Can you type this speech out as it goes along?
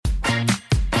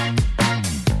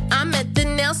I'm at the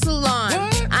nail salon.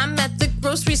 What? I'm at the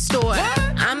grocery store. What?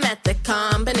 I'm at the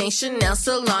combination nail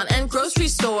salon and grocery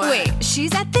store. Wait,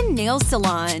 she's at the nail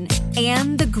salon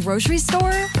and the grocery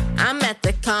store? I'm at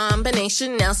the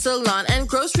combination nail salon and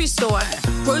grocery store.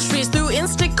 Groceries through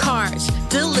Instacart,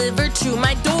 delivered to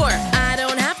my door. I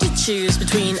don't have to choose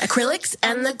between acrylics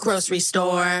and the grocery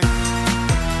store.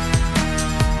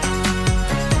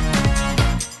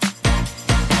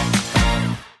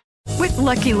 With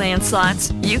Lucky Land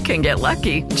Slots, you can get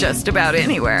lucky just about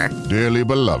anywhere. Dearly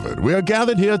beloved, we are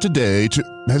gathered here today to...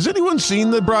 Has anyone seen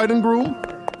the bride and groom?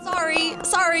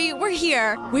 Sorry, we're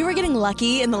here. We were getting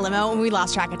lucky in the limo and we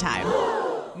lost track of time.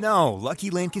 No, Lucky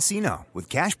Land Casino, with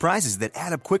cash prizes that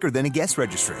add up quicker than a guest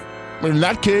registry. In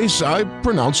that case, I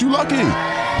pronounce you lucky.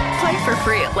 Play for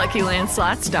free at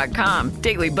LuckyLandSlots.com.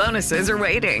 Daily bonuses are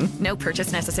waiting. No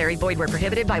purchase necessary. Void where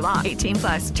prohibited by law.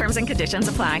 18+. Terms and conditions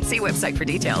apply. See website for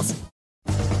details.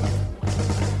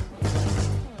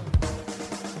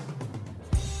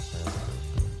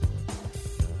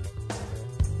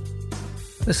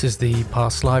 This is the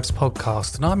Past Lives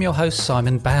Podcast, and I'm your host,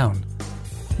 Simon Bown.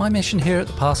 My mission here at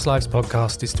the Past Lives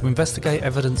Podcast is to investigate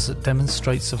evidence that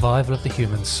demonstrates survival of the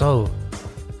human soul.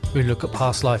 We look at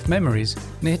past life memories,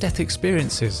 near-death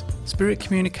experiences, spirit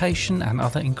communication, and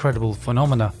other incredible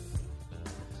phenomena.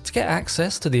 To get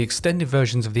access to the extended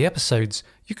versions of the episodes,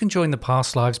 you can join the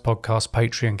Past Lives Podcast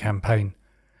Patreon campaign.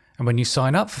 And when you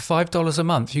sign up for $5 a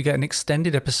month, you get an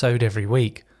extended episode every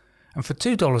week. And for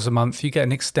 $2 a month, you get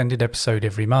an extended episode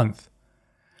every month.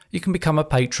 You can become a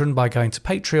patron by going to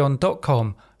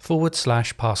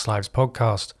patreon.com/Past Lives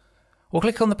Podcast, or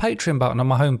click on the Patreon button on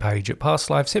my homepage at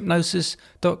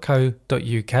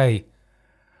pastliveshypnosis.co.uk.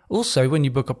 Also, when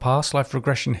you book a past life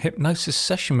regression hypnosis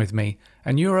session with me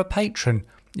and you're a patron,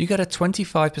 you get a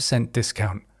 25%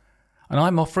 discount. And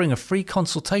I'm offering a free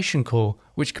consultation call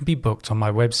which can be booked on my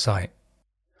website.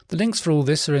 The links for all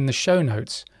this are in the show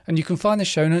notes, and you can find the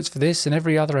show notes for this and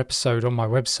every other episode on my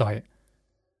website.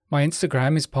 My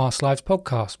Instagram is Past Lives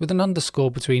Podcast with an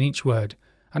underscore between each word,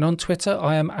 and on Twitter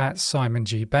I am at Simon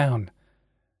G. Bown.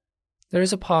 There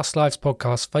is a Past Lives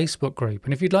Podcast Facebook group,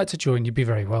 and if you'd like to join, you'd be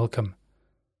very welcome.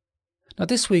 Now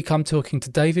this week I'm talking to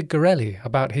David Gerrelli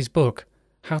about his book,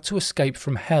 How to Escape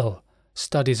from Hell,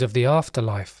 Studies of the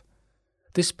Afterlife.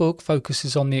 This book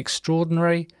focuses on the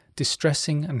extraordinary,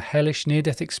 distressing and hellish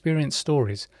near-death experience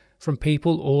stories from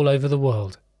people all over the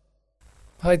world.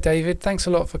 Hi David, thanks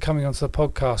a lot for coming onto the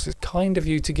podcast. It's kind of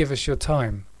you to give us your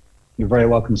time. You're very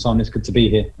welcome, Simon. It's good to be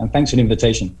here, and thanks for the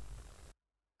invitation.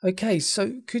 Okay,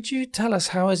 so could you tell us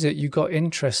how is it you got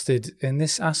interested in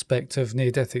this aspect of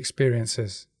near-death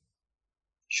experiences?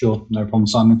 Sure, no problem,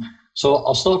 Simon. So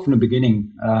I'll start from the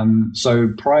beginning.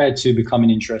 So prior to becoming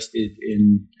interested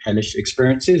in hellish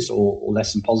experiences or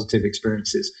less than positive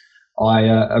experiences,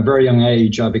 at a very young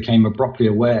age, I became abruptly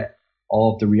aware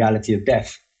of the reality of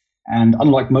death. And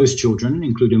unlike most children,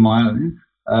 including my own,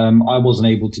 I wasn't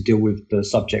able to deal with the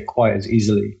subject quite as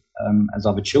easily as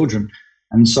other children.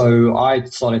 And so I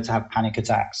started to have panic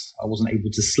attacks. I wasn't able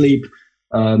to sleep.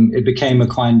 It became a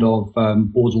kind of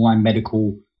borderline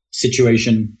medical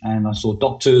situation. And I saw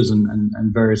doctors and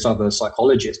various other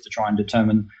psychologists to try and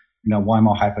determine, why am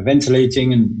I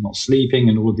hyperventilating and not sleeping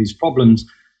and all of these problems.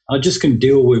 I just couldn't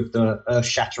deal with the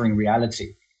earth-shattering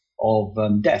reality of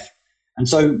death. And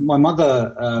so my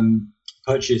mother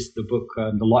purchased the book,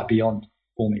 The Light Beyond,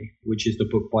 for me, which is the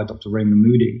book by Dr. Raymond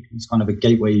Moody. It's kind of a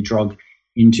gateway drug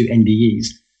into NDEs.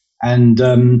 And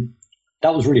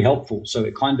that was really helpful. So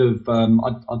it kind of, I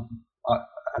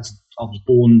was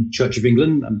born Church of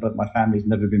England, but my family's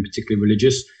never been particularly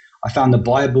religious. I found the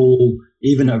Bible,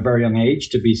 even at a very young age,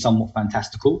 to be somewhat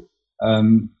fantastical.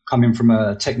 Coming from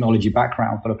a technology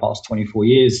background for the past 24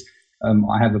 years,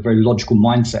 I have a very logical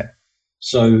mindset.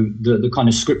 So the kind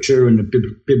of scripture and the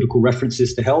biblical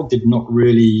references to hell did not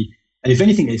really, and if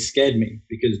anything, it scared me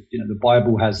because, the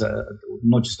Bible has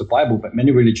not just the Bible, but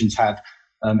many religions have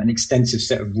an extensive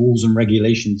set of rules and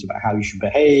regulations about how you should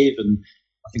behave. And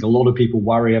I think a lot of people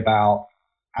worry about,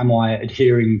 am I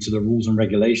adhering to the rules and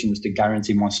regulations to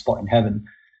guarantee my spot in heaven?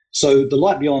 So The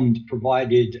Light Beyond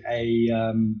provided a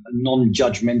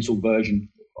non-judgmental version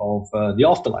of the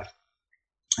afterlife.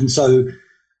 And so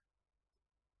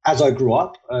as I grew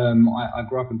up, I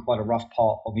grew up in quite a rough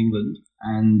part of England,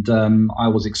 and I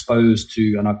was exposed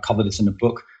to, and I've covered this in the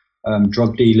book,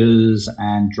 drug dealers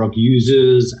and drug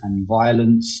users and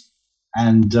violence.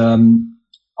 And I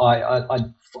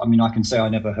mean, I can say I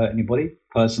never hurt anybody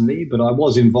personally, but I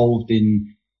was involved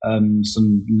in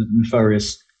some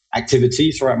nefarious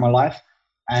activity throughout my life.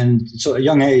 And so at a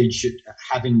young age,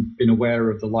 having been aware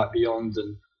of the light beyond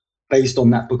and based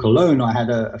on that book alone, I had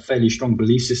a fairly strong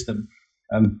belief system.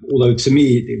 Although to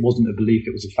me, it wasn't a belief,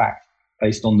 it was a fact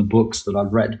based on the books that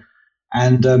I'd read.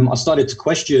 And I started to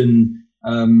question,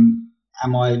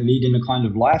 am I leading a kind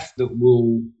of life that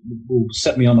will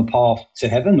set me on a path to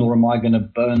heaven, or am I going to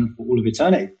burn for all of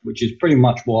eternity, which is pretty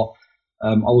much what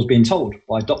I was being told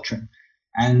by doctrine.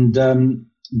 And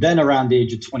then around the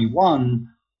age of 21,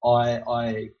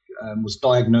 I was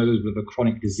diagnosed with a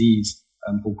chronic disease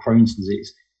called Crohn's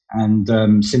disease.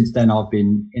 And since then, I've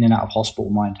been in and out of hospital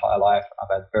my entire life.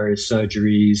 I've had various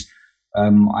surgeries.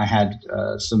 I had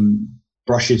some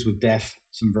brushes with death,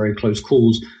 some very close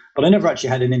calls, but I never actually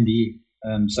had an NDE.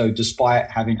 So despite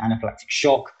having anaphylactic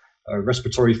shock,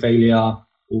 respiratory failure,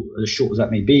 or as short as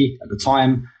that may be at the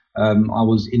time, I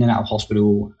was in and out of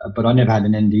hospital, but I never had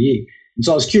an NDE. And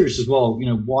so I was curious as well,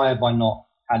 why have I not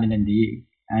had an NDE?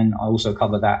 And I also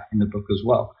cover that in the book as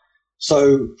well.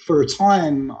 So for a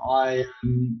time, I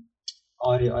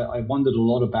wondered a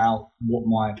lot about what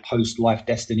my post-life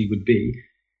destiny would be.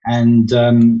 And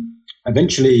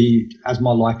eventually, as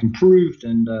my life improved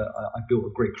and I built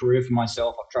a great career for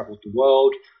myself, I've traveled the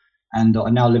world, and I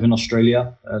now live in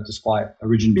Australia, despite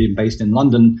originally being based in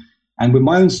London. And with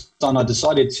my own son, I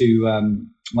decided to,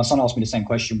 my son asked me the same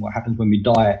question, what happens when we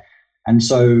die? And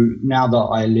so now that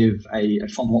I live a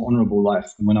far more honorable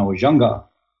life than when I was younger,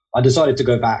 I decided to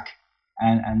go back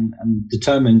and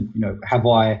determine, have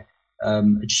I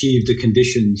achieved the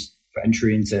conditions for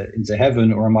entry into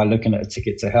heaven, or am I looking at a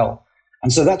ticket to hell?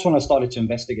 And so that's when I started to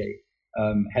investigate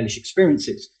hellish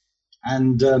experiences.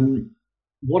 And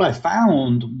what I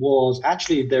found was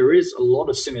actually there is a lot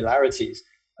of similarities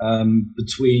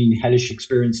between hellish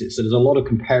experiences. So there's a lot of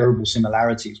comparable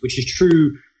similarities, which is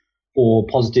true for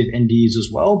positive NDEs as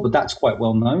well, but that's quite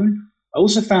well known. I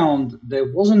also found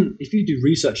there wasn't, if you do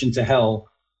research into hell,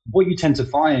 what you tend to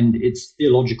find, it's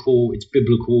theological, it's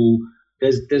biblical.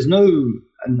 There's no,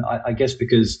 and I guess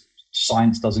because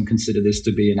science doesn't consider this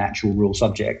to be an actual real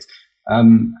subject.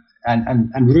 And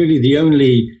really the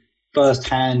only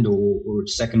first-hand or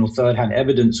second or third-hand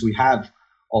evidence we have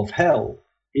of hell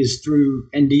is through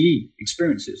NDE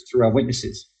experiences, through our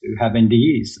witnesses who have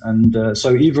NDEs. And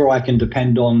so either I can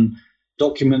depend on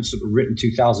documents that were written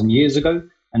 2,000 years ago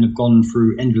and have gone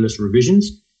through endless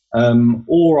revisions,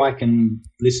 or I can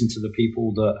listen to the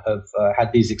people that have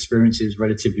had these experiences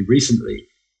relatively recently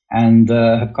and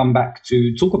have come back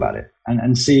to talk about it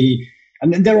and see.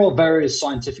 And then there are various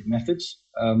scientific methods.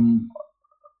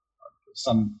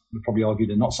 Some would probably argue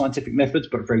they're not scientific methods,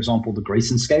 but for example, the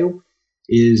Grayson scale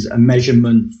is a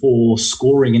measurement for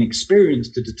scoring an experience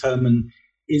to determine,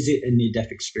 is it a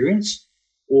near-death experience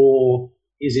or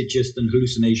is it just an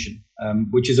hallucination,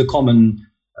 which is a common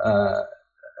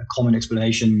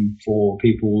explanation for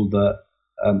people that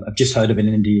have just heard of an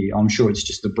NDE. I'm sure it's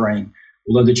just the brain,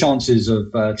 although the chances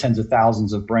of tens of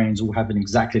thousands of brains all having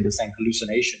exactly the same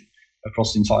hallucination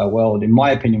across the entire world, in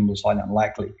my opinion, was highly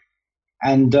unlikely.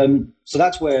 And so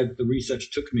that's where the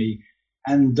research took me.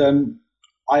 And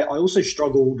I also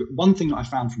struggled. One thing that I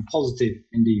found from positive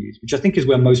NDEs, which I think is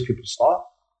where most people start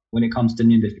when it comes to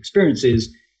near-death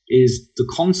experiences, is the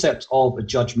concept of a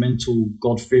judgmental,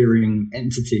 God-fearing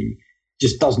entity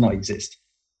just does not exist.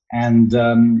 And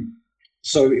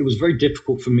so it was very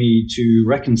difficult for me to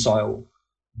reconcile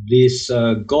this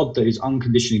God that is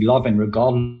unconditionally loving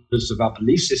regardless of our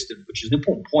belief system, which is an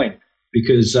important point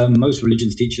because most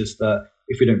religions teach us that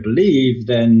if we don't believe,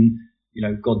 then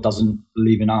God doesn't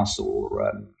believe in us, or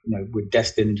we're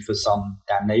destined for some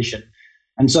damnation.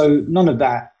 And so none of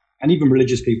that, and even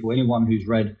religious people, anyone who's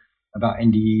read about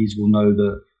NDEs will know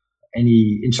that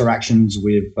any interactions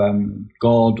with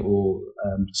God or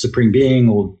supreme being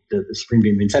or the supreme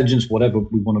being of intelligence, whatever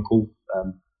we want to call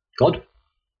God,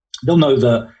 they'll know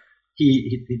that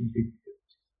he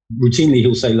routinely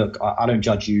he'll say, "Look, I don't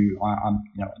judge you.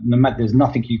 No matter, there's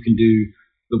nothing you can do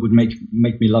that would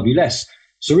make me love you less."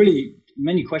 So really,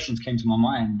 many questions came to my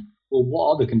mind. Well, what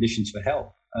are the conditions for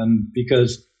hell?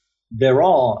 Because there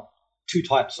are two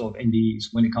types of NDEs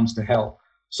when it comes to hell.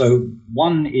 So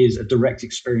one is a direct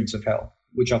experience of hell,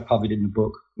 which I've covered in the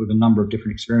book with a number of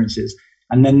different experiences.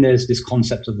 And then there's this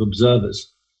concept of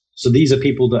observers. So these are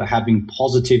people that are having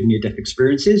positive near-death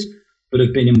experiences, but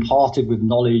have been imparted with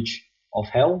knowledge of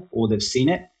hell, or they've seen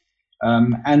it.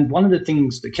 And one of the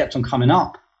things that kept on coming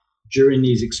up during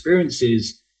these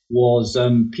experiences was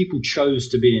people chose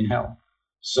to be in hell.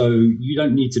 So you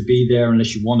don't need to be there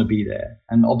unless you want to be there.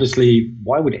 And obviously,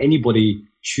 why would anybody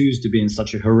choose to be in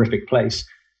such a horrific place?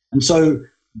 And so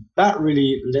that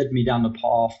really led me down the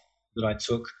path that I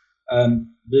took.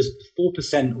 There's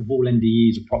 4% of all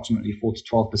NDEs, approximately 4 to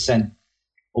 12%,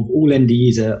 of all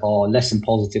NDEs are less than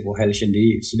positive or hellish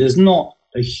NDEs. So there's not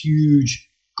a huge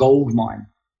gold mine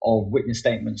of witness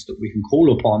statements that we can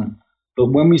call upon. But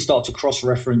when we start to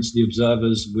cross-reference the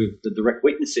observers with the direct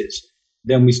witnesses,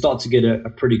 then we start to get a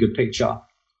pretty good picture.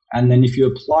 And then if you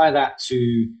apply that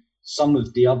to some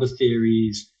of the other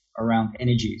theories around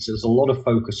energy, so there's a lot of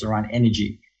focus around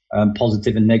energy,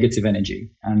 positive and negative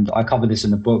energy. And I cover this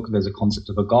in the book. There's a concept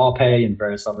of agape and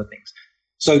various other things.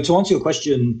 So to answer your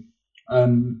question,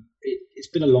 it's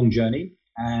been a long journey,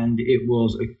 and it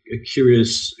was a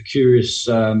curious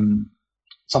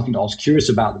something that I was curious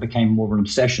about that became more of an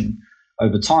obsession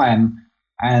over time.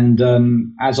 And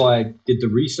as I did the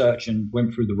research and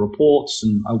went through the reports,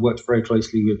 and I worked very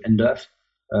closely with NDEF,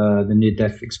 the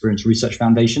Near-Death Experience Research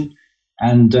Foundation,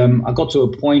 and I got to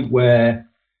a point where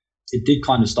it did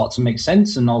kind of start to make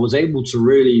sense, and I was able to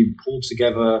really pull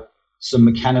together some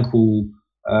mechanical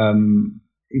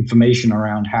information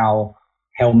around how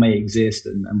hell may exist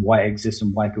and why it exists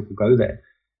and why people go there.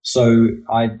 So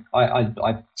I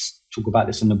talk about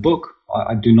this in the book.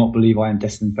 I do not believe I am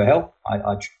destined for hell.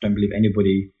 I don't believe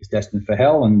anybody is destined for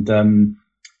hell, and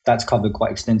that's covered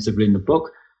quite extensively in the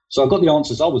book. So I got the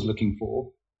answers I was looking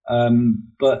for,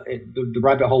 but the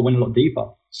rabbit hole went a lot deeper.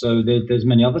 So there's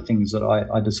many other things that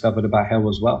I discovered about hell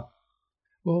as well.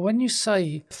 Well, when you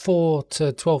say 4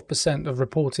 to 12% of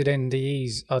reported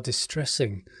NDEs are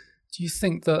distressing, do you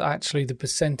think that actually the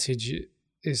percentage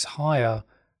is higher,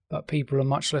 but people are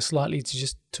much less likely to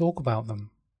just talk about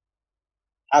them?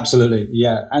 Absolutely,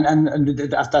 yeah, and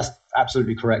that's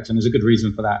absolutely correct, and there's a good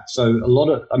reason for that. So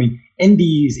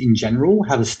NDEs in general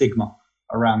have a stigma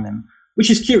around them,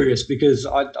 which is curious because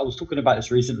I was talking about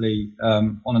this recently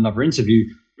on another interview.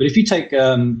 But if you take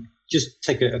just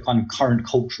take a kind of current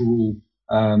cultural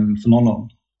phenomenon,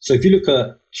 so if you look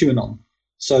at QAnon,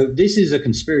 so this is a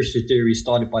conspiracy theory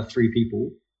started by 3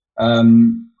 people.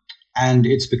 And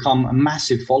it's become a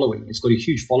massive following. It's got a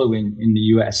huge following in the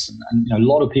US. And a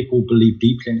lot of people believe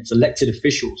deeply in it. Elected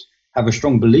officials have a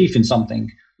strong belief in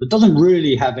something that doesn't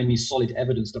really have any solid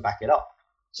evidence to back it up.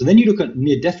 So then you look at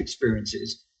near-death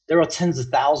experiences. There are tens of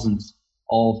thousands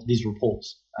of these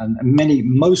reports, and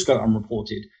most go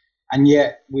unreported. And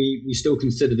yet we still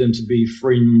consider them to be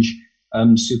fringe,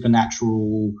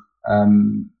 supernatural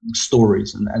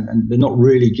stories. And they're not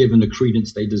really given the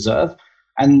credence they deserve.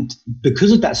 And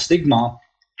because of that stigma,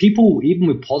 people, even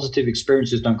with positive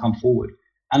experiences, don't come forward.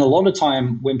 And a lot of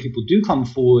time when people do come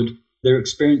forward, their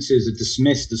experiences are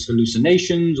dismissed as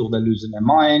hallucinations, or they're losing their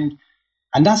mind.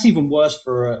 And that's even worse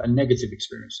for a negative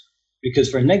experience. Because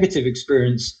for a negative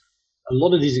experience, a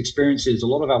lot of these experiences, a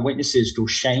lot of our witnesses feel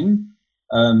shame,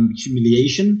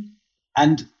 humiliation.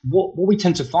 And what we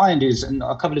tend to find is, and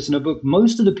I cover this in a book,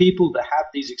 most of the people that have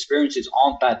these experiences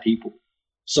aren't bad people.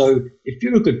 So if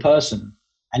you're a good person,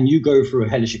 and you go through a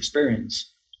hellish experience,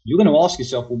 you're going to ask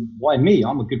yourself, well, why me?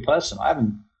 I'm a good person. I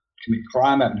haven't committed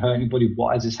crime. I haven't hurt anybody.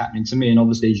 Why is this happening to me? And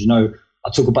obviously, as you know, I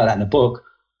talk about that in the book.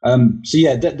 So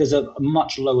yeah, there's a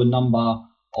much lower number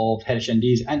of hellish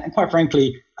NDEs. And quite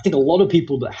frankly, I think a lot of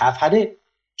people that have had it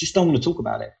just don't want to talk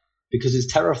about it because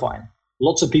it's terrifying.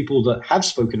 Lots of people that have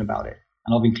spoken about it,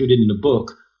 and I've included in the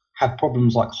book, have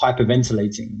problems like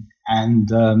hyperventilating, and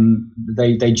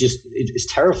they just, it's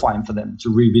terrifying for them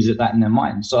to revisit that in their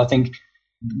mind. So I think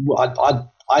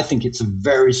it's a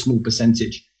very small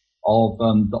percentage of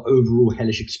the overall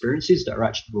hellish experiences that are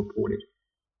actually reported.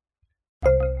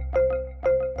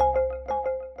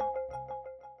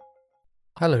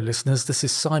 Hello listeners, this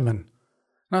is Simon.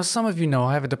 Now, as some of you know,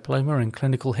 I have a diploma in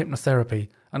clinical hypnotherapy,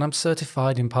 and I'm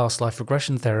certified in past life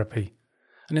regression therapy.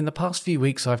 And in the past few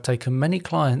weeks, I've taken many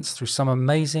clients through some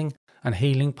amazing and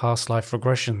healing past life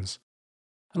regressions.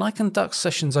 And I conduct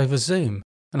sessions over Zoom,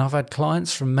 and I've had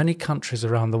clients from many countries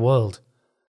around the world.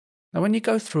 Now, when you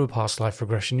go through a past life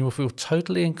regression, you will feel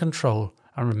totally in control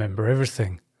and remember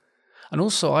everything. And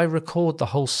also, I record the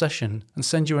whole session and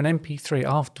send you an MP3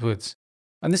 afterwards.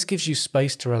 And this gives you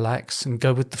space to relax and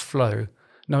go with the flow,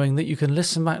 knowing that you can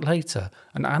listen back later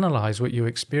and analyse what you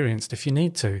experienced if you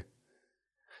need to.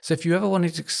 So if you ever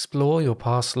wanted to explore your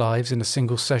past lives in a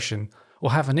single session,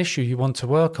 or have an issue you want to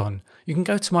work on, you can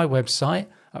go to my website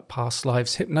at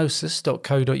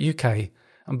pastliveshypnosis.co.uk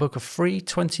and book a free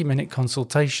 20-minute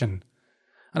consultation.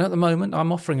 And at the moment,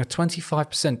 I'm offering a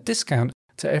 25% discount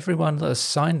to everyone that has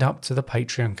signed up to the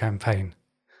Patreon campaign.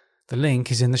 The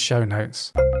link is in the show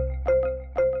notes.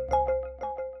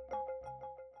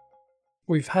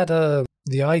 We've had the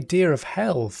idea of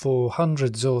hell for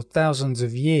hundreds or thousands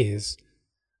of years,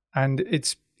 and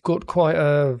it's got quite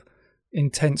a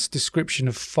intense description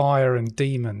of fire and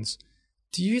demons.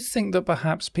 Do you think that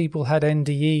perhaps people had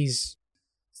NDEs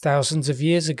thousands of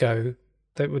years ago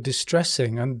that were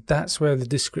distressing, and that's where the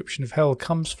description of hell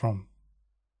comes from.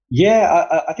 Yeah,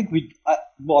 I think I've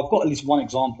got at least one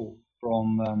example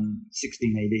from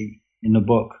 16 AD in the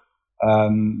book,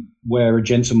 where a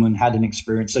gentleman had an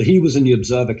experience. So he was in the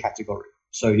observer category.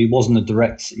 So he wasn't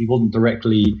directly,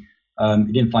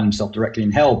 he didn't find himself directly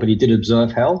in hell, but he did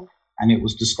observe hell, and it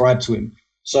was described to him.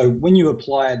 So when you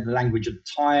apply the language of the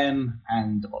time,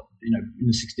 and in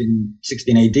the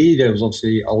 16 AD, there was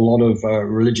obviously a lot of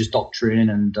religious doctrine,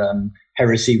 and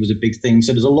heresy was a big thing.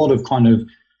 So there's a lot of kind of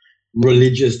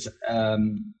religious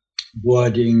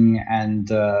wording and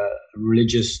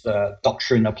religious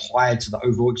doctrine applied to the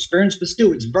overall experience, but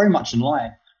still it's very much in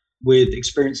line with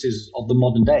experiences of the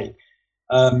modern day.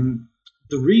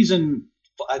 The reason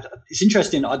it's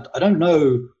interesting, I don't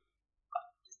know.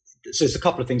 So it's a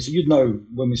couple of things. So you'd know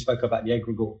when we spoke about the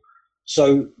egregore.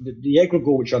 So the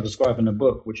egregore, which I describe in the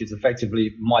book, which is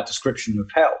effectively my description of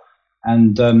hell,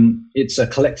 and it's a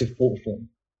collective thought form.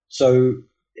 So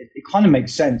it kind of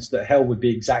makes sense that hell would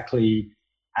be exactly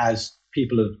as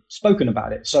people have spoken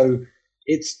about it. So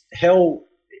it's hell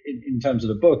in terms of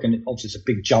the book, and obviously it's a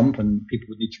big jump, and people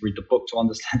would need to read the book to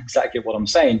understand exactly what I'm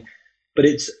saying. But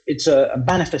it's a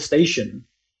manifestation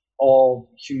of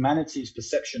humanity's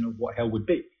perception of what hell would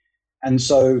be. And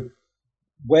so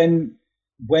when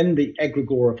the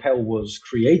egregore of hell was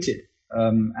created,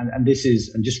 and this is,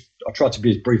 and just I'll try to be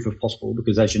as brief as possible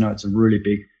because, as you know, it's a really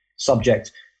big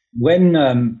subject.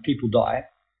 When people die,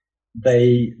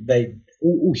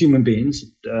 all human beings,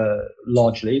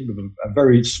 largely, a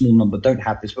very small number don't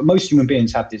have this, but most human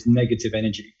beings have this negative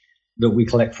energy that we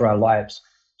collect for our lives.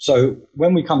 So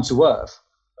when we come to Earth,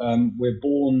 we're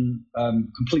born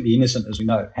completely innocent, as we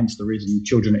know, hence the reason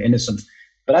children are innocent.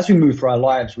 But as we move through our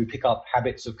lives, we pick up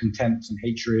habits of contempt and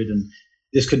hatred, and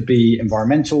this could be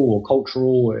environmental or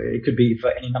cultural, or it could be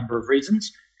for any number of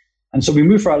reasons. And so we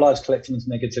move through our lives collecting this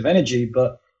negative energy,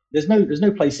 but there's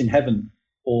no place in heaven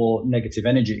for negative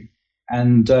energy.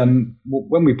 And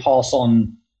when we pass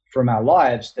on from our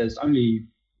lives, there's only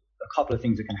a couple of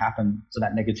things that can happen to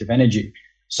that negative energy.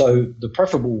 So the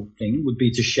preferable thing would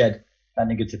be to shed that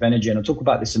negative energy. And I talk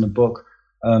about this in the book,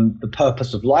 the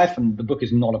purpose of life. And the book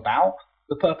is not about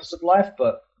the purpose of life,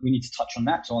 but we need to touch on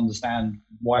that to understand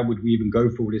why would we even go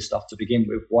through all this stuff to begin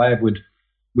with? Why would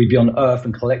we be on Earth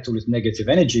and collect all this negative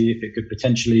energy if it could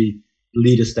potentially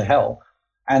lead us to hell?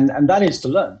 And that is to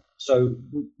learn. So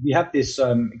we have this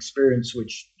experience,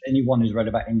 which anyone who's read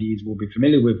about NDEs will be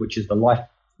familiar with, which is the life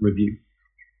review.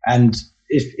 And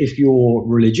if you're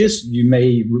religious, you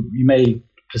may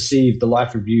perceive the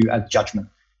life review as judgment.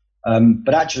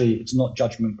 But actually, it's not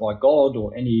judgment by God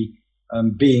or any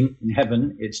being in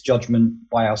heaven. It's judgment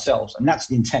by ourselves. And that's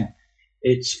the intent.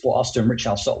 It's for us to enrich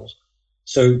our souls.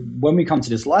 So when we come to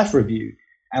this life review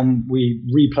and we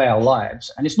replay our lives,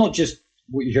 and it's not just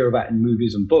what you hear about in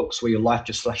movies and books where your life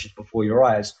just flashes before your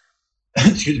eyes.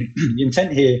 Excuse me. The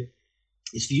intent here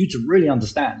is for you to really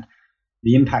understand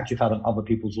the impact you've had on other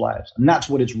people's lives. And that's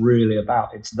what it's really about.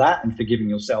 It's that and forgiving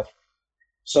yourself.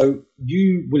 So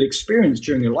you will experience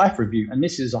during your life review, and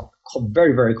this is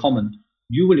very, very common,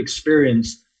 you will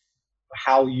experience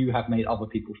how you have made other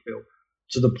people feel,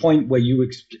 to the point where you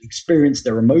experience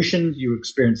their emotions, you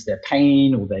experience their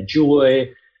pain or their joy.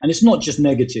 And it's not just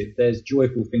negative. There's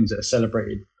joyful things that are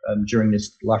celebrated during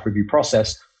this life review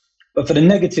process. But for the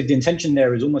negative, the intention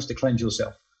there is almost to cleanse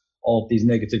yourself of these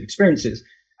negative experiences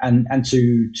and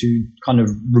to kind of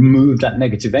remove that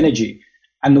negative energy.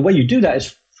 And the way you do that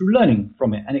is through learning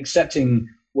from it and accepting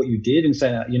what you did and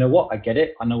saying, you know what, I get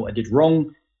it. I know what I did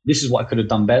wrong. This is what I could have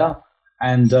done better.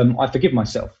 And I forgive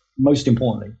myself. Most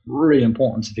importantly, really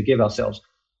important to forgive ourselves.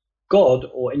 God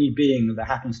or any being that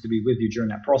happens to be with you during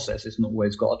that process, it's not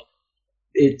always God.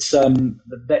 It's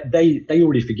they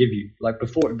already forgive you. Like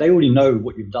before, they already know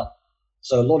what you've done.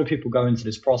 So a lot of people go into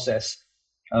this process.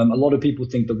 A lot of people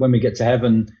think that when we get to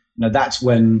heaven, that's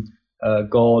when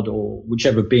God or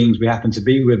whichever beings we happen to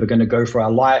be with are going to go for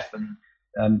our life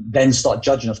and then start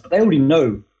judging us. But they already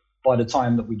know by the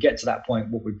time that we get to that point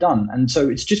what we've done. And so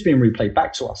it's just being replayed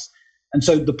back to us. And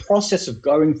so the process of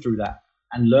going through that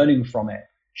and learning from it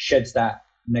sheds that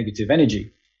negative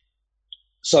energy.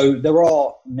 So there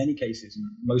are many cases, and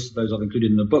most of those I've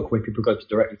included in the book, where people go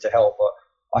directly to hell,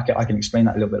 but I can explain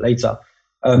that a little bit later.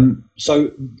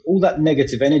 So all that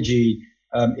negative energy,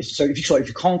 so if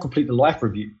you can't complete the life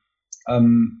review,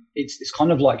 it's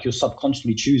kind of like you're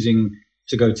subconsciously choosing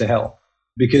to go to hell,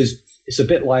 because it's a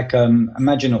bit like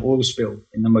imagine an oil spill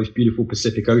in the most beautiful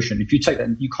Pacific Ocean. If you take that,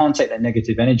 you can't take that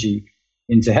negative energy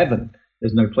into heaven.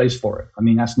 There's no place for it. I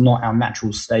mean, that's not our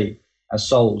natural state as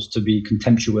souls, to be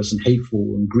contemptuous and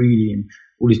hateful and greedy and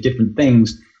all these different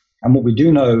things. And what we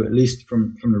do know, at least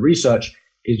from the research,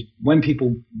 is when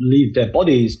people leave their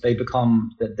bodies, they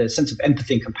become, their sense of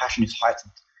empathy and compassion is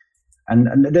heightened.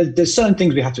 And there's certain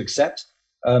things we have to accept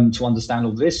to understand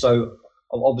all this. So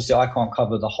obviously I can't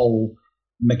cover the whole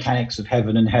mechanics of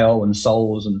heaven and hell and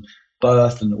souls and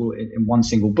birth and all in one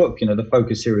single book. The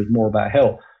focus here is more about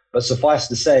hell. But suffice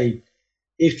to say,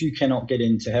 if you cannot get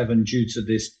into heaven due to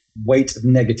this weight of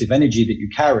negative energy that you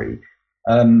carry,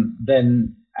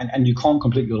 then you can't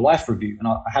complete your life review. And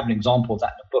I have an example of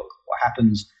that in the book. What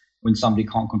happens when somebody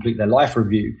can't complete their life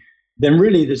review? Then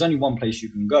really there's only one place you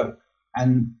can go.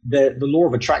 And the law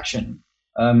of attraction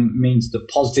means that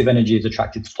positive energy is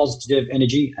attracted to positive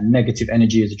energy and negative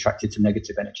energy is attracted to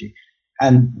negative energy.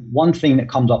 And one thing that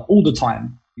comes up all the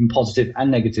time in positive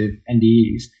and negative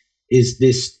NDEs is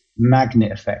this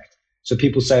magnet effect. So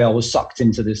people say I was sucked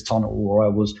into this tunnel or I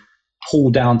was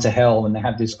pulled down to hell, and they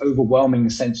have this overwhelming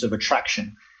sense of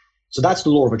attraction. So that's the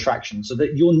law of attraction. So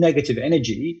that your negative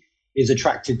energy is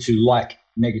attracted to like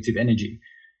negative energy.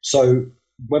 So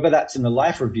whether that's in the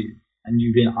life review and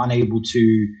you've been unable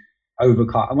to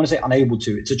overcome, I want to say unable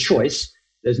to, it's a choice.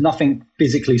 There's nothing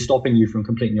physically stopping you from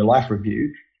completing your life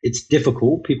review. It's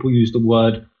difficult. People use the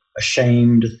word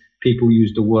ashamed. People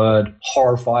use the word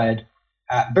horrified.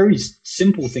 Very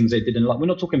simple things they did in life. We're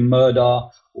not talking murder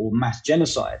or mass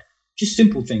genocide. Just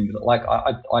simple things like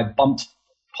I bumped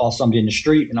past somebody in the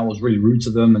street and I was really rude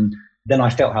to them, and then I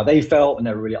felt how they felt and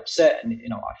they were really upset, and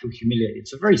I feel humiliated.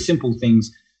 So very simple things.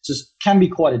 Just can be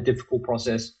quite a difficult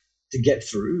process to get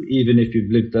through, even if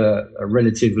you've lived a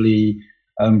relatively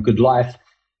good life.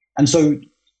 And so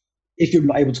if you're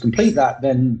not able to complete that,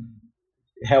 then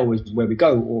hell is where we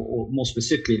go, or more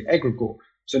specifically, an egregore.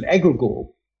 So an egregore,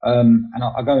 and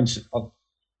I've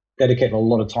dedicated a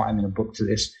lot of time in a book to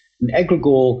this. An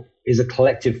egregore is a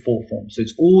collective thought form. So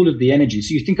it's all of the energy.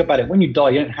 So you think about it, when you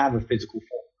die, you don't have a physical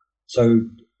form. So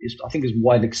I think it's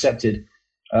widely accepted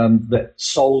that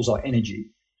souls are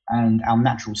energy and our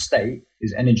natural state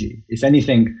is energy. If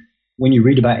anything, when you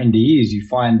read about NDEs, you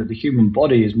find that the human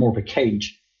body is more of a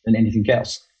cage than anything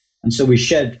else. And so we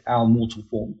shed our mortal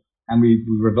form and we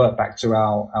revert back to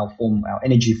our form, our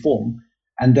energy form.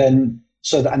 And then,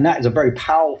 and that is a very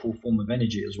powerful form of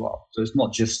energy as well. So it's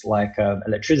not just like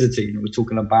electricity. We're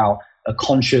talking about a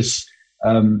conscious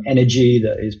energy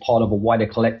that is part of a wider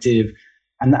collective.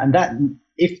 And that,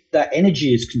 if that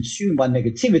energy is consumed by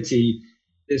negativity,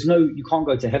 you can't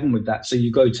go to heaven with that. So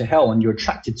you go to hell and you're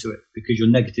attracted to it because your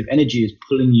negative energy is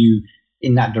pulling you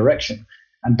in that direction.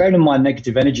 And bear in mind,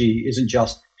 negative energy isn't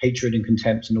just hatred and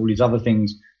contempt and all these other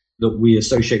things that we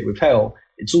associate with hell.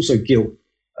 It's also guilt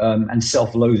and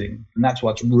self-loathing. And that's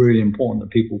why it's really important that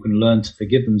people can learn to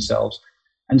forgive themselves.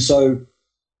 And so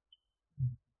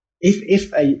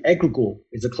if a egregore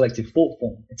is a collective thought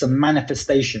form, it's a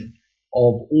manifestation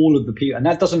of all of the people, and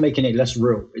that doesn't make it any less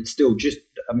real. It's still just,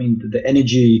 the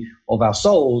energy of our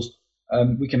souls,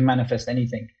 we can manifest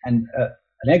anything. And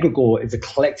an egregore is a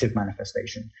collective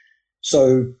manifestation.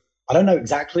 So I don't know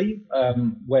exactly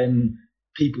when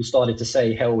people started to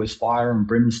say hell is fire and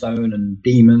brimstone and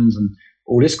demons and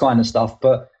all this kind of stuff,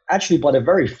 but actually by the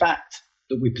very fact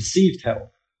that we perceived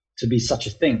hell to be such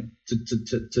a thing,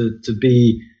 to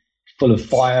be full of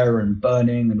fire and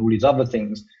burning and all these other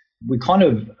things, we kind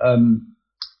of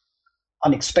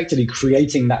unexpectedly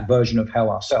creating that version of hell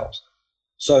ourselves.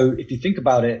 So if you think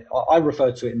about it, I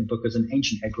refer to it in the book as an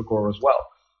ancient egregore as well.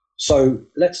 So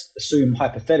let's assume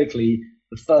hypothetically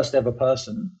the first ever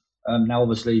person. Now,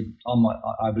 obviously,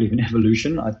 I believe in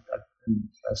evolution.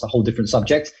 That's a whole different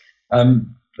subject.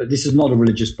 But this is not a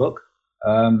religious book.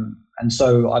 And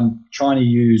so I'm trying to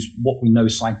use what we know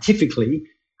scientifically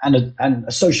and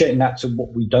associating that to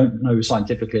what we don't know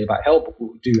scientifically about hell, but we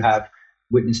do have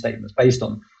witness statements based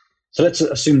on. So let's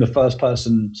assume the first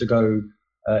person to go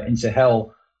into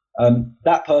hell,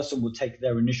 that person will take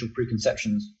their initial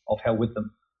preconceptions of hell with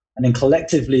them. And then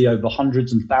collectively over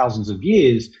hundreds and thousands of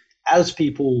years, as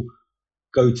people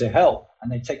go to hell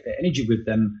and they take their energy with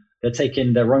them, they're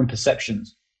taking their own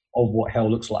perceptions of what hell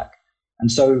looks like.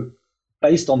 And so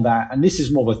based on that, and this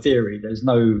is more of a theory, there's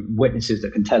no witnesses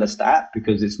that can tell us that,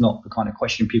 because it's not the kind of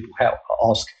question people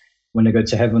ask when they go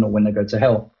to heaven or when they go to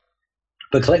hell.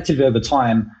 But collectively over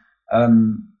time,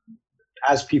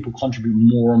 as people contribute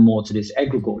more and more to this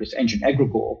egregore, this ancient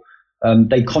egregore,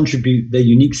 they contribute their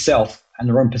unique self and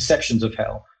their own perceptions of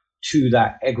hell to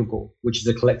that egregore, which is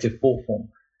a collective thought form.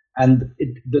 And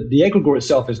the egregore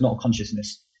itself is not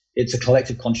consciousness. It's a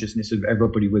collective consciousness of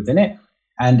everybody within it,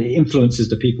 and it influences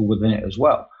the people within it as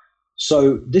well.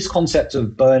 So this concept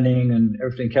of burning and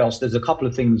everything else, there's a couple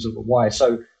of things why.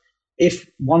 So if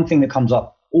one thing that comes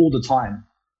up all the time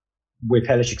with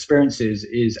hellish experiences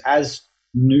is as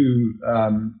new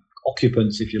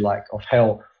occupants, if you like, of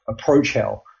hell approach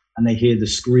hell, and they hear the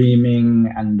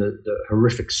screaming and the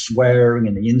horrific swearing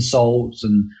and the insults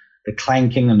and the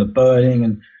clanking and the burning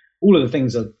and all of the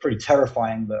things that are pretty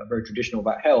terrifying that are very traditional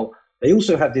about hell. They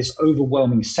also have this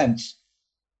overwhelming sense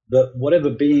that whatever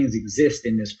beings exist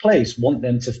in this place want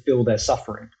them to feel their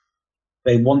suffering.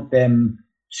 They want them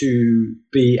to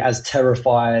be as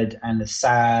terrified and as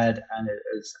sad and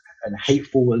as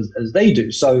hateful as they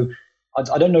do. So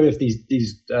I don't know if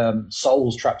these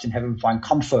souls trapped in heaven find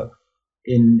comfort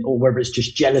in, or whether it's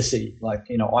just jealousy, like,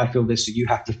 I feel this, so you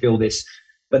have to feel this.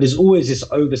 But there's always this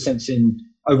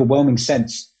overwhelming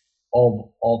sense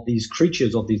of these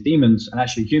creatures, of these demons, and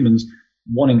actually humans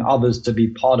wanting others to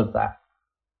be part of that.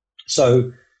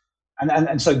 So,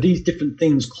 and so these different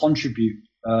things contribute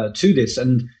to this.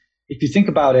 And if you think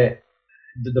about it,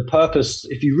 the purpose,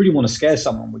 if you really want to scare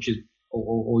someone, which is,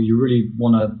 or you really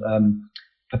want to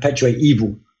perpetuate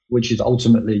evil, which is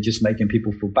ultimately just making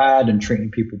people feel bad and treating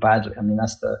people badly. I mean,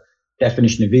 that's the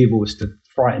definition of evil, is to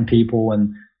frighten people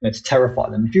and to terrify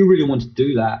them. If you really want to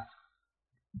do that,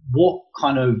 what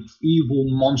kind of evil,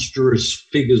 monstrous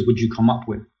figures would you come up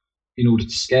with in order to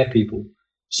scare people?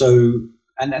 So,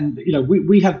 and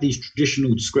we have these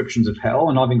traditional descriptions of hell,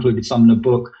 and I've included some in the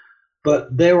book,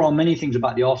 but there are many things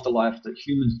about the afterlife that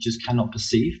humans just cannot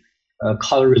perceive.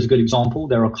 Color is a good example.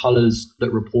 There are colors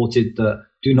that reported that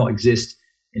do not exist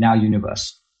in our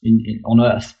universe, on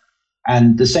Earth.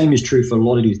 And the same is true for a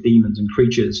lot of these demons and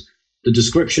creatures. The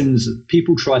descriptions,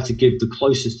 people try to give the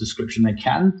closest description they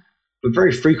can, but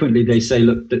very frequently they say,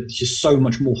 look, that's just so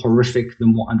much more horrific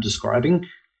than what I'm describing.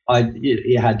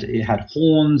 It had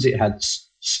horns, it had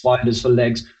spiders for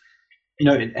legs.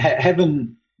 In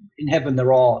heaven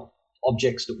there are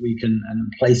objects that we can,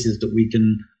 and places that we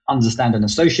can understand and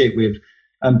associate with.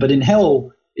 But in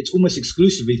hell, it's almost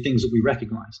exclusively things that we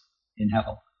recognize in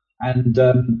hell. And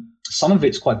some of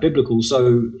it's quite biblical.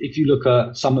 So if you look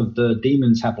at some of the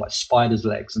demons have like spiders'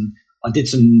 legs, and I did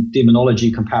some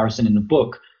demonology comparison in the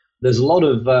book. There's a lot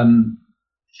of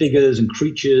figures and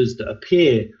creatures that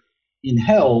appear in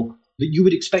hell that you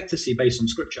would expect to see based on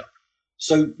scripture.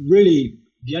 So really,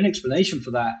 the only explanation for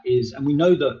that is, and we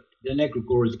know that an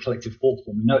egregore is a collective thought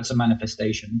form. We know it's a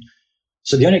manifestation.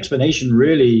 So the only explanation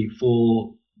really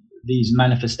for these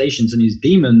manifestations and these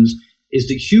demons is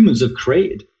that humans have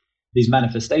created these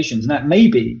manifestations. And that may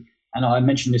be, and I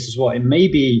mentioned this as well, it may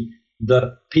be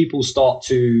that people start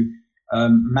to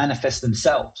manifest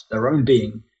themselves, their own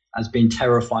being, as being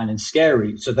terrifying and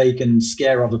scary, so they can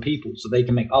scare other people, so they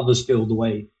can make others feel the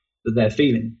way that they're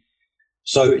feeling.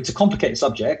 So it's a complicated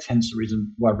subject, hence the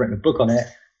reason why I've written a book on it.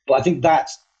 But I think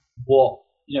that's what,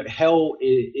 hell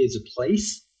is a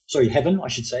place. Sorry, heaven, I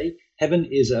should say. Heaven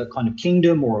is a kind of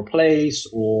kingdom or a place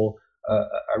or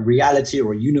a reality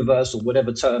or a universe or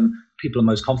whatever term people are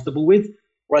most comfortable with.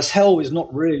 Whereas hell is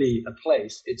not really a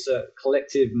place. It's a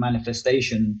collective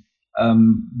manifestation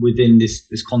within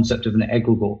this concept of an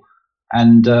egregore.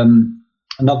 And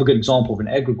another good example of an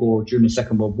egregore during the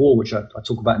Second World War, which I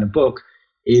talk about in the book,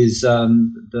 is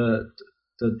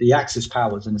the Axis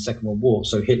powers in the Second World War.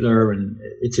 So Hitler and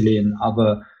Italy and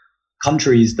other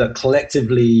countries that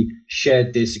collectively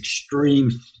shared this extreme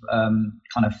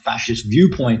kind of fascist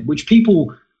viewpoint, which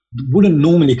people wouldn't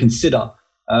normally consider.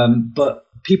 But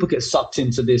people get sucked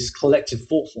into this collective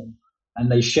thought form,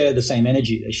 and they share the same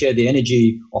energy. They share the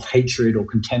energy of hatred or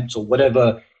contempt or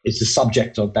whatever is the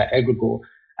subject of that egregore.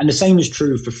 And the same is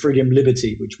true for freedom,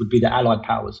 liberty, which would be the Allied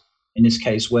powers in this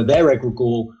case, where their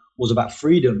egregore was about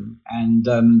freedom and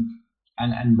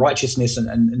righteousness.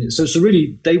 And so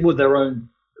really they were their own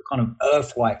kind of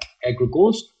earth-like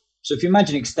egregores. So if you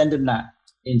imagine extending that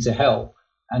into hell,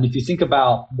 and if you think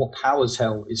about what powers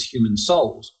hell is human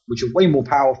souls, which are way more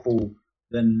powerful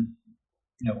than,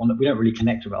 we don't really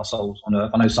connect with our souls on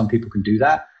earth. I know some people can do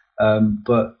that.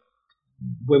 But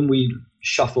when we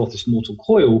shuffle off this mortal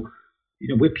coil,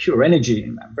 we're pure energy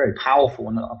and very powerful.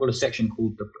 And I've got a section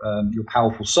called Your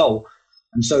Powerful Soul.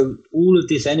 And so all of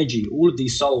this energy, all of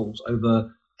these souls over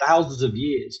thousands of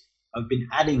years have been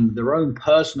adding their own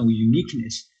personal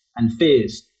uniqueness and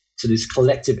fears to this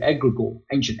collective egregore,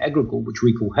 ancient egregore, which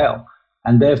we call hell.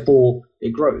 And therefore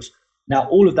it grows. Now,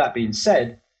 all of that being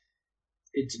said,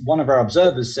 it's one of our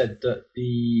observers said that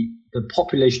the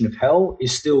population of hell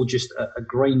is still just a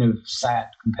grain of sand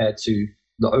compared to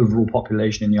the overall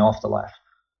population in the afterlife.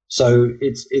 So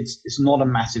it's not a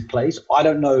massive place. I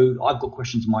don't know. I've got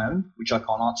questions of my own, which I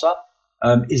can't answer.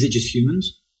 Is it just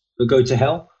humans that go to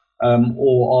hell?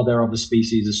 Or are there other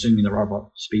species, assuming there are other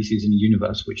species in the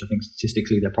universe, which I think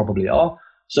statistically there probably are.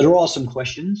 So there are some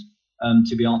questions.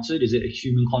 to be answered. Is it a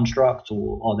human construct,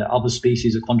 or are there other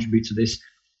species that contribute to this?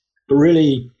 But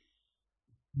really,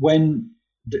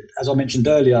 as I mentioned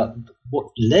earlier, what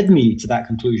led me to that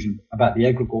conclusion about the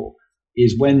egregore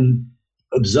is when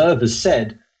observers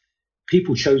said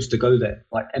people chose to go there,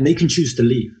 and they can choose to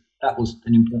leave. That was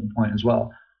an important point as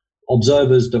well.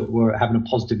 Observers that were having a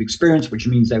positive experience, which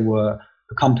means they were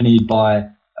accompanied by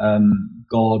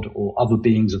God or other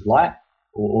beings of light,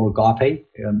 or agape,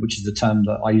 which is the term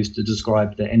that I used to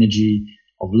describe the energy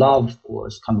of love, or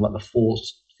it's kind of like the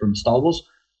Force from Star Wars.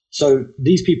 So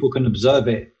these people can observe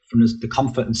it from the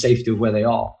comfort and safety of where they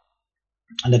are,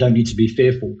 and they don't need to be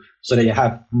fearful. So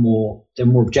they're more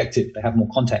objective, they have more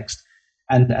context.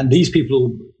 And these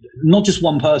people, not just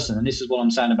one person, and this is what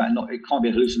I'm saying about it can't be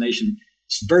a hallucination.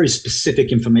 It's very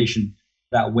specific information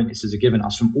that witnesses are giving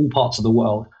us from all parts of the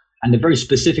world. And they're very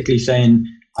specifically saying,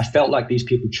 I felt like these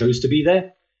people chose to be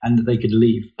there and that they could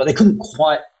leave. But they couldn't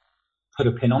quite put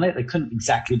a pin on it. They couldn't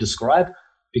exactly describe,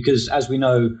 because as we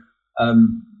know,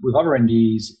 with other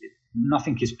NDEs,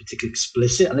 nothing is particularly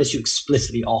explicit unless you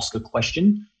explicitly ask a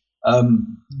question.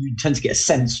 You tend to get a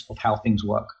sense of how things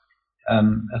work, a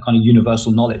kind of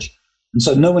universal knowledge. And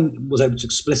so no one was able to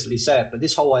explicitly say it. But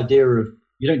this whole idea of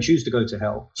you don't choose to go to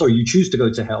hell. Sorry, you choose to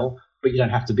go to hell, but you don't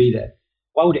have to be there.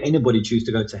 Why would anybody choose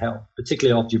to go to hell,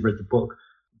 particularly after you've read the book?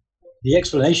 The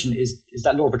explanation is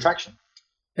that law of attraction.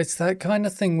 It's that kind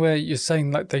of thing where you're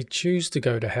saying like they choose to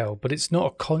go to hell, but it's not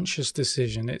a conscious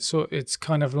decision. It's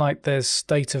kind of like their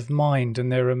state of mind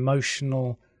and their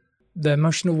emotional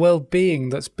well-being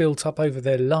that's built up over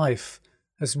their life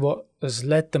as what has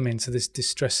led them into this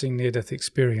distressing near-death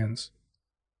experience.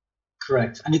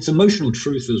 Correct, and it's emotional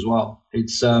truth as well.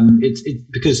 It's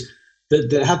because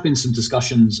there have been some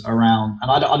discussions around,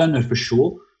 and I don't know for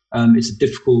sure. It's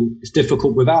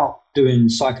difficult without doing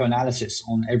psychoanalysis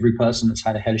on every person that's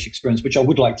had a hellish experience, which I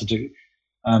would like to do.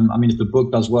 If the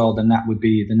book does well, then that would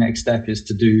be the next step, is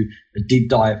to do a deep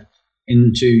dive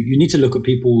into, you need to look at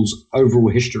people's overall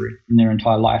history in their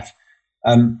entire life.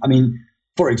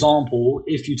 For example,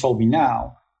 if you told me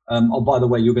now, oh, by the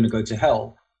way, you're going to go to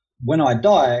hell, when I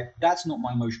die, that's not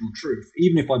my emotional truth.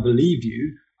 Even if I believe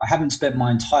you, I haven't spent my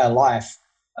entire life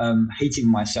hating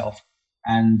myself.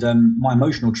 And my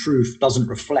emotional truth doesn't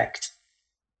reflect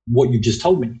what you've just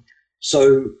told me.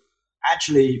 So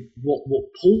actually, what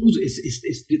pulls is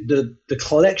the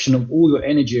collection of all your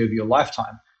energy over your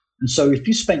lifetime. And so if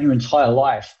you spent your entire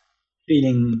life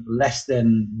feeling less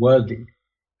than worthy,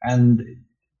 and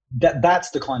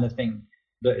that's the kind of thing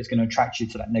that is going to attract you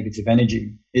to that negative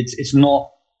energy. It's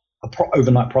not an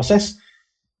overnight process.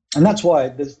 And that's why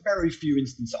there's very few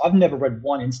instances. I've never read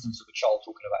one instance of a child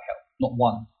talking about hell, not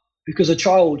one. Because a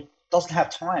child doesn't have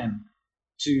time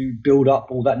to build up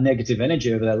all that negative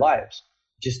energy over their lives.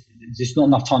 Just not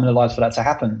enough time in their lives for that to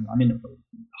happen.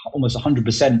 Almost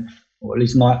 100%, or at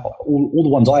least all the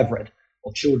ones I've read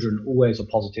of children always are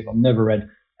positive. I've never read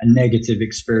a negative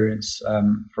experience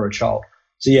for a child.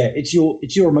 So yeah, it's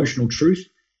your emotional truth.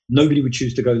 Nobody would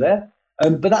choose to go there.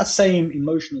 But that same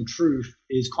emotional truth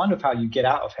is kind of how you get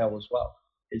out of hell as well.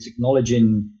 It's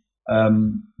acknowledging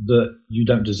that you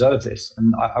don't deserve this.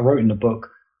 And I wrote in the book,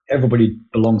 everybody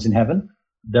belongs in heaven.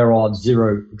 There are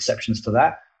zero exceptions to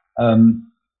that.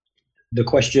 The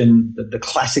question, the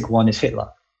classic one is Hitler.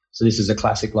 So this is a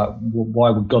classic, like, why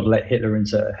would God let Hitler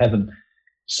into heaven?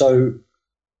 So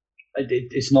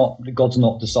it's not, God's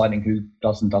not deciding who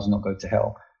does and does not go to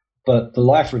hell. But the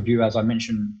life review, as I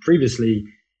mentioned previously,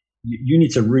 you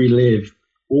need to relive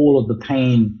all of the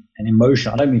pain and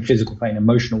emotion. I don't mean physical pain,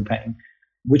 emotional pain,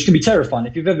 which can be terrifying.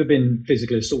 If you've ever been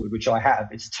physically assaulted, which I have,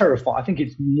 it's terrifying. I think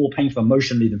it's more painful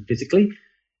emotionally than physically.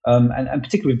 And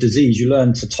particularly with disease, you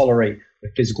learn to tolerate the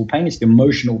physical pain. It's the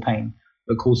emotional pain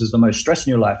that causes the most stress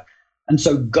in your life. And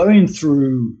so going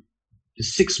through the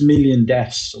 6 million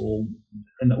deaths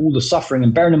and all the suffering,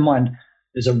 and bearing in mind,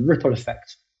 there's a ripple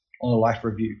effect on a life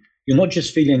review. You're not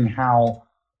just feeling how,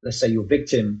 let's say, your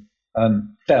victim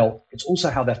felt, it's also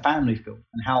how their family feel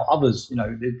and how others,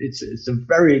 it's a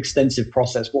very extensive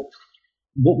process.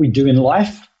 What we do in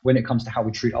life when it comes to how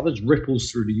we treat others ripples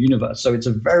through the universe. So it's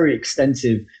a very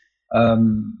extensive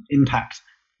impact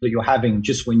that you're having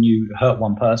just when you hurt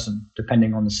one person,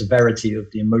 depending on the severity of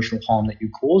the emotional harm that you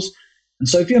cause. And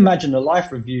so if you imagine a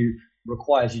life review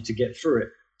requires you to get through it,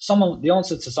 the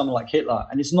answer to someone like Hitler,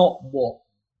 and it's not what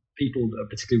people that are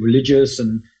particularly religious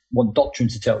and want doctrine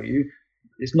to tell you,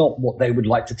 it's not what they would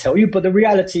like to tell you, but the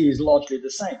reality is largely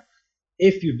the same.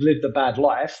 If you've lived a bad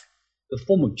life, the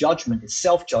form of judgment is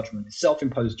self-judgment, it's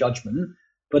self-imposed judgment.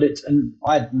 And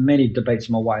I had many debates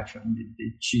with my wife, and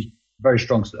she's very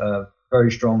strong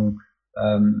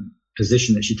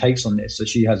position that she takes on this. So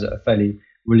she has a fairly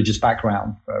religious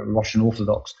background, Russian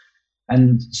Orthodox.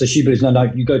 And so she believes, no,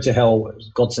 you go to hell,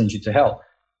 God sends you to hell.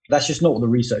 That's just not what the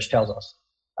research tells us.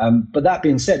 But that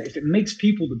being said, if it makes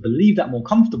people that believe that more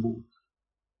comfortable,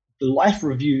 the life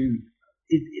review,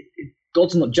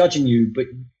 God's not judging you, but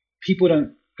people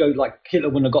don't go like Hitler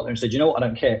wouldn't have got there and said, you know what, I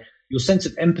don't care. Your sense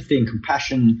of empathy and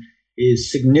compassion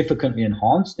is significantly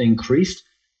enhanced, increased,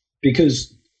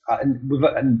 because,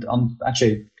 and I'm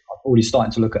actually already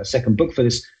starting to look at a second book for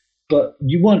this, but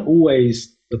you weren't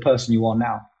always the person you are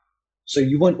now. So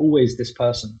you weren't always this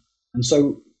person. And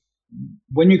so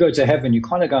when you go to heaven, you're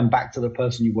kind of going back to the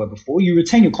person you were before. You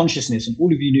retain your consciousness and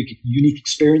all of your unique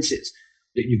experiences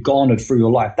that you've garnered through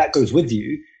your life. That goes with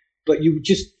you, but you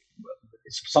just,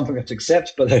 it's something we have to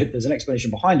accept, but there's an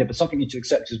explanation behind it. But something you need to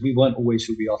accept is we weren't always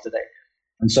who we are today.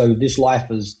 And so this life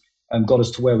has got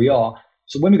us to where we are.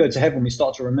 So when we go to heaven, we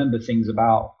start to remember things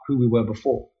about who we were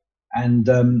before. And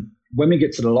when we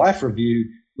get to the life review,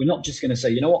 we're not just going to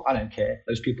say, you know what, I don't care.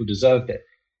 Those people deserved it.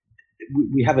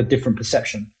 We have a different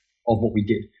perception of what we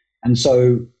did. And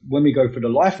so when we go for the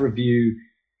life review,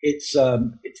 it's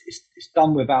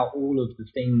done without all of the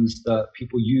things that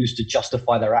people use to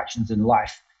justify their actions in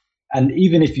life. And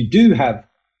even if you do have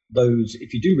those,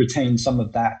 if you do retain some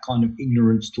of that kind of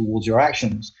ignorance towards your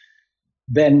actions,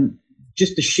 then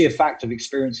just the sheer fact of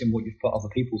experiencing what you've put other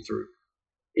people through,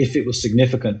 if it was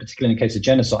significant, particularly in the case of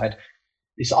genocide,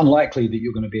 it's unlikely that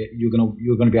you're going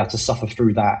to be able to suffer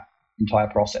through that entire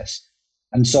process.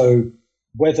 And so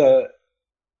whether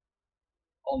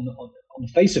on the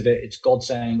face of it, it's God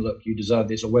saying, look, you deserve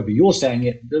this, or whether you're saying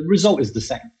it, the result is the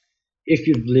same. If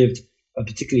you've lived a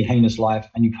particularly heinous life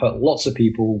and you've hurt lots of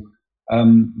people,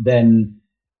 then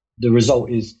the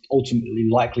result is ultimately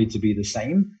likely to be the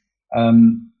same.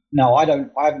 Now, I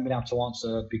haven't been able to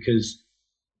answer because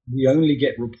we only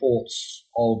get reports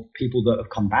of people that have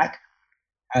come back.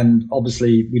 And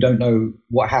obviously, we don't know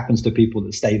what happens to people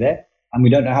that stay there, and we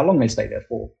don't know how long they stay there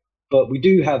for. But we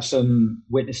do have some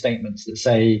witness statements that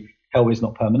say hell is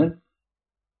not permanent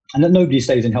and that nobody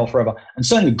stays in hell forever. And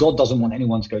certainly God doesn't want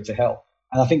anyone to go to hell.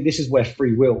 And I think this is where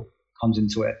free will comes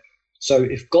into it. So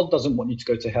if God doesn't want you to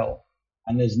go to hell,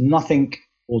 and there's nothing,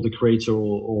 or the creator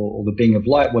or the being of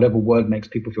light, whatever word makes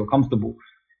people feel comfortable,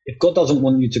 if God doesn't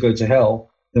want you to go to hell,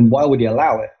 then why would he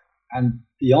allow it? And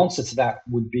the answer to that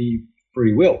would be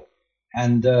free will.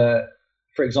 And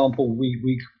for example,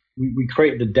 we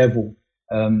created the devil,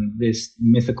 this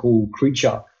mythical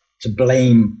creature, to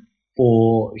blame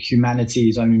for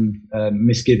humanity's own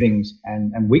misgivings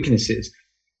and weaknesses.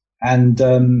 And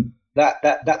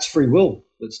that's free will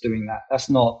that's doing that. That's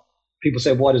not, people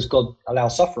say, why does God allow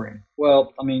suffering?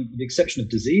 Well, I mean, with the exception of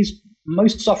disease,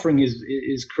 most suffering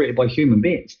is created by human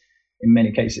beings in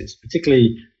many cases,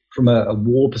 particularly from a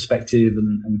war perspective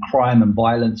and crime and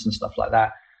violence and stuff like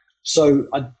that. So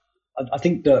I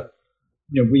think that,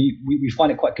 you know, we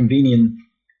find it quite convenient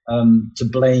to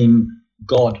blame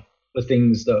God for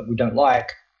things that we don't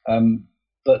like,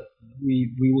 but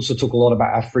we also talk a lot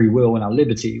about our free will and our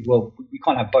liberty. Well, we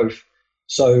can't have both.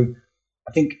 So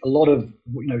I think a lot of,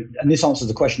 you know, and this answers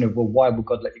the question of, well, why would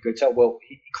God let you go to hell? Well,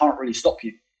 he can't really stop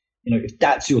you. You know, if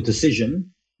that's your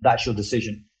decision, that's your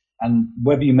decision. And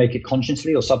whether you make it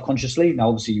consciously or subconsciously, now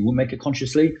obviously you will make it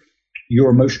consciously, your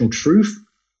emotional truth,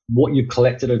 what you've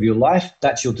collected over your life,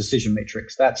 that's your decision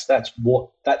matrix. That's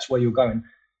where you're going.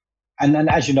 And then,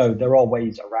 as you know, there are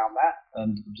ways around that,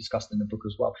 and discussed in the book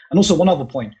as well. And also one other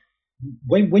point,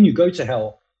 when you go to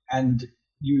hell and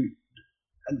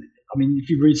I mean, if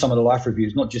you read some of the life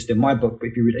reviews, not just in my book, but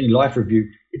if you read any life review,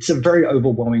 it's a very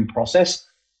overwhelming process,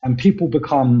 and people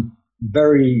become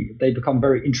very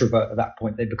introvert at that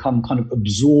point. They become kind of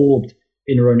absorbed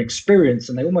in their own experience,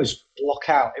 and they almost block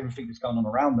out everything that's going on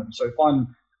around them. So if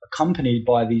I'm accompanied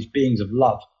by these beings of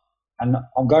love, and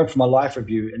I'm going for my life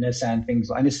review, and they're saying things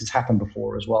like, and this has happened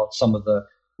before as well, some of the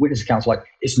witness accounts, like,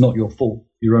 it's not your fault,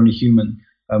 you're only human,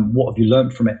 what have you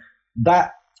learned from it?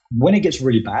 That, when it gets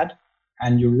really bad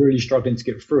and you're really struggling to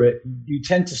get through it, you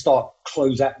tend to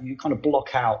you kind of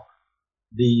block out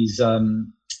these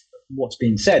what's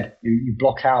being said. You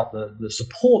block out the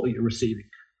support that you're receiving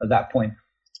at that point.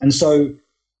 And so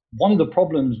one of the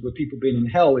problems with people being in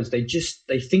hell is they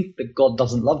think that God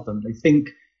doesn't love them. They think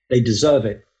they deserve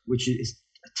it, which is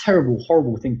a terrible,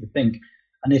 horrible thing to think.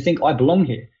 And they think, I belong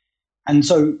here. And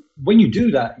so when you do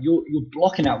that, you're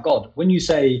blocking out God. When you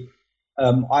say, you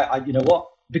know what?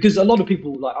 Because a lot of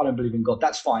people, like, I don't believe in God.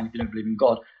 That's fine if you don't believe in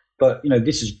God. But, you know,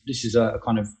 this is a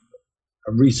kind of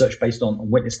a research based on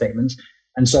witness statements.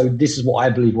 And so this is what I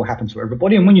believe will happen to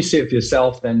everybody. And when you see it for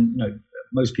yourself, then, you know,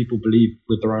 most people believe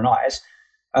with their own eyes.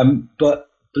 But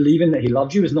believing that he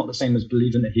loves you is not the same as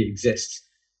believing that he exists.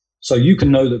 So you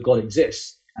can know that God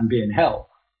exists and be in hell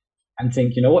and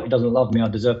think, you know what, he doesn't love me, I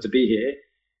deserve to be here.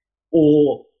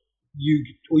 Or you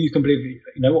can believe, you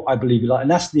know what, I believe you like.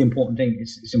 And that's the important thing.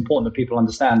 It's important that people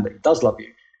understand that he does love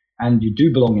you and you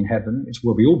do belong in heaven. It's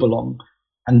where we all belong.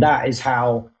 And that is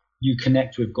how you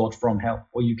connect with God from hell,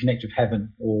 or you connect with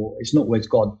heaven, or it's not always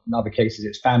God. In other cases,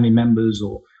 it's family members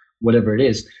or whatever it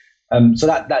is. So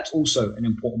that's also an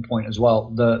important point as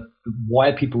well.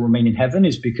 Why people remain in heaven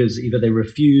is because either they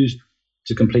refuse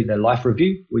to complete their life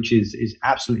review, which is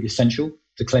absolutely essential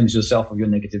to cleanse yourself of your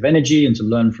negative energy and to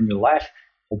learn from your life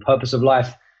or purpose of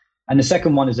life. And the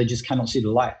second one is they just cannot see the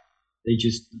light.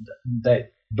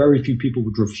 That very few people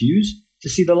would refuse to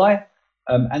see the light.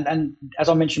 And as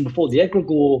I mentioned before, the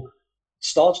egregore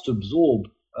starts to absorb,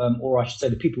 or I should say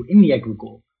the people in the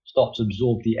egregore start to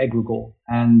absorb the egregore.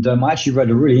 And I actually read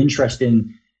a really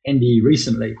interesting NDE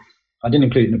recently. I didn't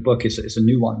include it in the book. It's a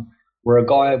new one, where a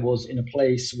guy was in a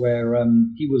place where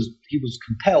he was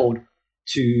compelled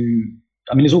to,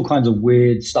 there's all kinds of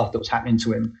weird stuff that was happening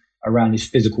to him around his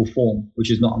physical form, which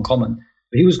is not uncommon.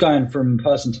 But he was going from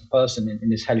person to person in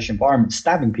this hellish environment,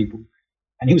 stabbing people.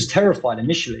 And he was terrified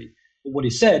initially. But what he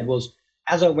said was,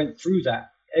 as I went through that,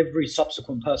 every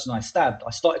subsequent person I stabbed,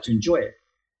 I started to enjoy it.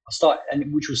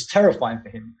 Which was terrifying for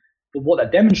him. But what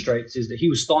that demonstrates is that he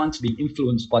was starting to be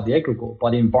influenced by the egregore, by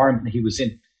the environment that he was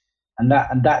in. And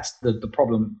that's the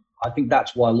problem. I think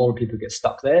that's why a lot of people get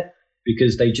stuck there,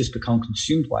 because they just become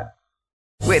consumed by it.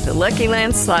 With the Lucky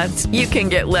Land Slots, you can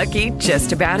get lucky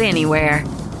just about anywhere.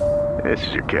 This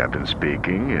is your captain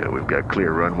speaking. We've got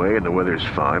clear runway and the weather's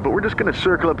fine, but we're just going to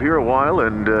circle up here a while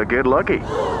and get lucky.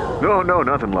 No,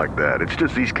 nothing like that. It's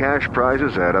just these cash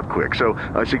prizes add up quick. So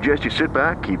I suggest you sit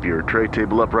back, keep your tray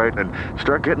table upright, and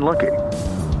start getting lucky.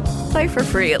 Play for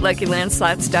free at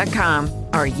LuckyLandSlots.com.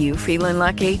 Are you feeling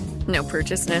lucky? No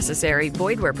purchase necessary.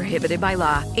 Void where prohibited by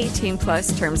law.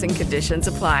 18+ terms and conditions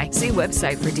apply. See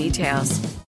website for details.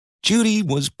 Judy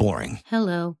was boring.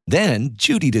 Hello. Then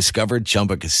Judy discovered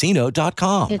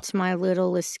ChumbaCasino.com. It's my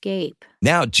little escape.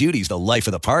 Now Judy's the life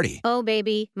of the party. Oh,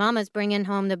 baby, mama's bringing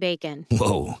home the bacon.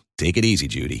 Whoa, take it easy,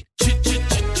 Judy.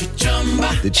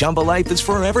 The Chumba life is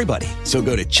for everybody. So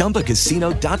go to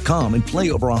ChumbaCasino.com and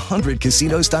play over 100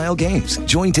 casino-style games.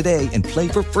 Join today and play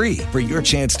for free for your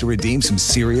chance to redeem some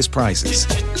serious prizes.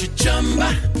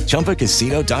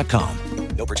 ChumbaCasino.com.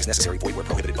 No purchase necessary. Void where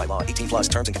prohibited by law. 18+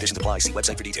 terms and conditions apply. See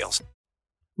website for details.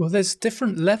 Well, there's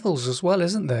different levels as well,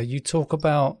 isn't there? You talk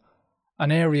about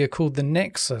an area called the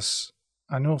Nexus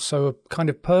and also a kind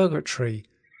of purgatory.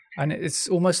 And it's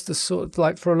almost the sort of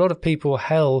like, for a lot of people,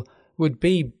 hell would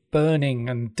be burning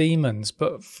and demons.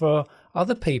 But for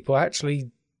other people,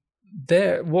 actually,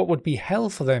 what would be hell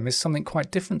for them is something quite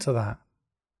different to that.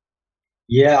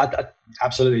 Yeah,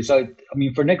 absolutely. So,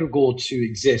 for an egregore to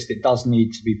exist, it does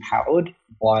need to be powered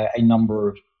by a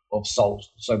number of souls,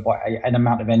 so by an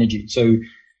amount of energy. So,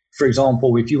 for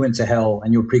example, if you went to hell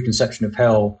and your preconception of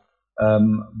hell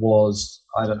was,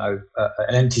 an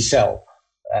empty cell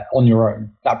on your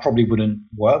own, that probably wouldn't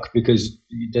work, because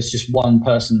there's just one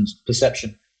person's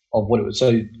perception of what it was.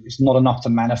 So it's not enough to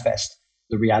manifest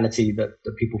the reality that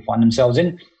people find themselves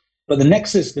in. But the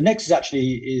nexus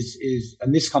actually is,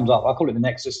 and this comes up, I call it the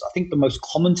nexus. I think the most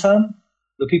common term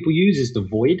that people use is the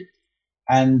void.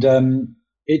 And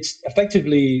it's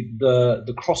effectively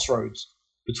the crossroads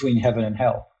between heaven and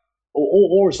hell.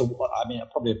 Or it's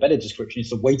probably a better description,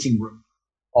 it's the waiting room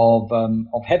of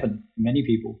heaven for many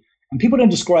people. And people don't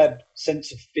describe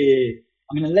sense of fear.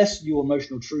 Unless your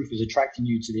emotional truth is attracting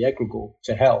you to the egregore,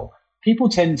 to hell, people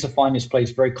tend to find this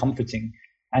place very comforting.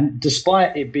 And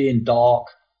despite it being dark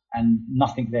and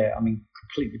nothing there,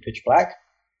 completely pitch black,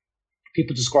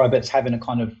 people describe it as having a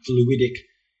kind of fluidic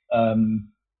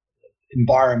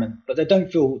environment, but they don't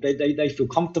feel, they feel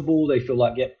comfortable. They feel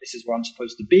like, yep, this is where I'm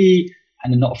supposed to be,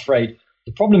 and they're not afraid.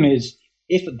 The problem is,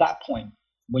 if at that point,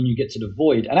 when you get to the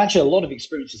void, and actually a lot of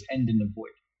experiences end in the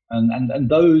void,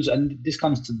 and this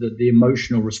comes to the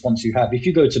emotional response you have. If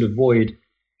you go to the void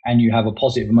and you have a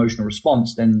positive emotional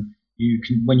response, then you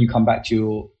can, when you come back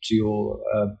to your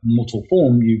mortal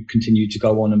form, you continue to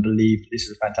go on and believe this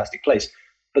is a fantastic place.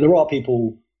 But there are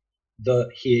people that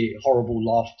hear horrible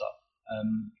laughter,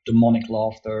 demonic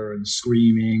laughter and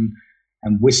screaming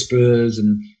and whispers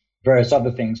and various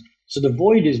other things. So the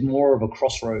void is more of a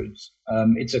crossroads.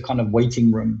 It's a kind of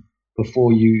waiting room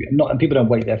before you, and people don't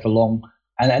wait there for long.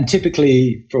 And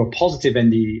typically for a positive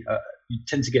ND, you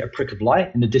tend to get a prick of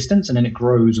light in the distance, and then it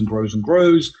grows and grows and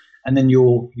grows. And then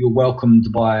you're welcomed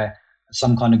by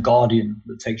some kind of guardian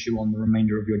that takes you on the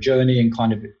remainder of your journey and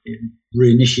kind of it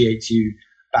reinitiates you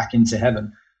back into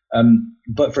heaven.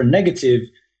 But for a negative,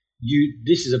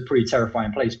 this is a pretty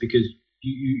terrifying place because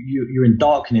you're in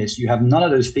darkness. You have none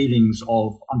of those feelings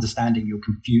of understanding. You're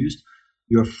confused.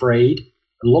 You're afraid.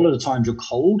 A lot of the times you're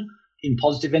cold. In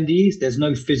positive NDEs, there's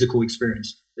no physical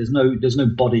experience. There's no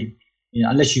body,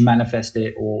 unless you manifest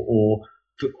it or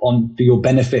for your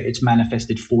benefit, it's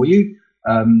manifested for you.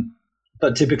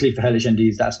 But typically for hellish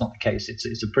NDEs, that's not the case.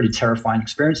 It's a pretty terrifying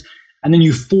experience. And then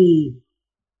you fall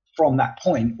from that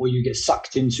point, or you get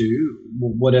sucked into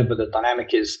whatever the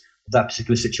dynamic is of that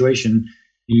particular situation.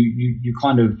 You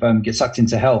kind of get sucked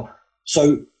into hell.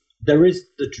 So there is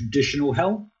the traditional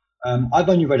hell. I've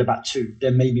only read about 2.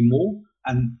 There may be more.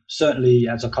 And certainly,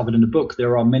 as I covered in the book,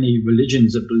 there are many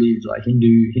religions that believe, like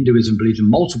Hinduism believes in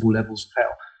multiple levels of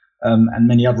hell, and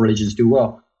many other religions do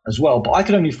as well. But I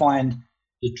could only find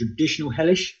the traditional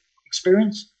hellish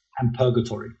experience and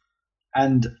purgatory.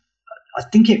 And I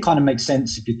think it kind of makes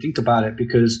sense if you think about it,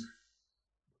 because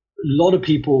a lot of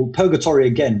people, purgatory,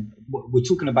 again, we're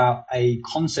talking about a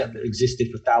concept that existed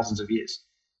for thousands of years.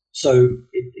 So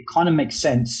it kind of makes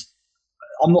sense.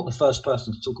 I'm not the first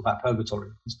person to talk about purgatory.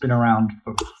 It's been around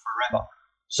for forever.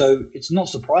 So it's not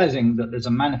surprising that there's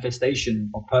a manifestation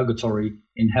of purgatory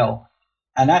in hell.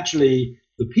 And actually,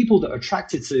 the people that are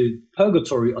attracted to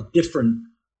purgatory are different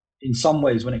in some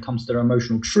ways when it comes to their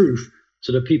emotional truth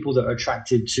to the people that are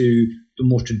attracted to the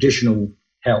more traditional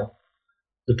hell.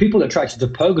 The people that are attracted to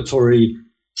purgatory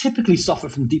typically suffer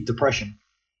from deep depression.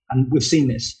 And we've seen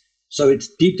this. So it's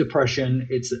deep depression.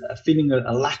 It's a feeling of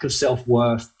a lack of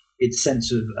self-worth. It's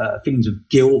sense of feelings of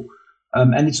guilt,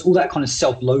 and it's all that kind of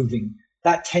self-loathing.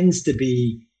 That tends to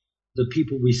be the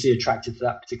people we see attracted to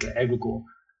that particular egregore.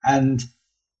 And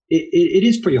it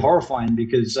is pretty horrifying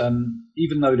because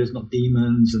even though there's not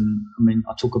demons, and I mean,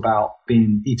 I talk about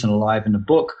being eaten alive in the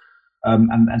book,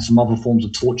 and some other forms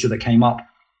of torture that came up,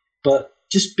 but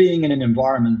just being in an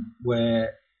environment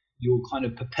where you're kind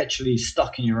of perpetually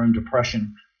stuck in your own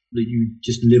depression, that you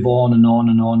just live on and on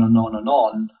and on and on and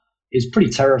on, is pretty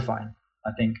terrifying,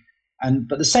 I think.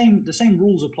 But the same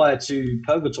rules apply to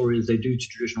purgatory as they do to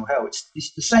traditional hell.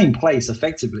 It's the same place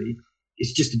effectively.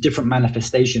 It's just a different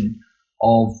manifestation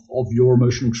of your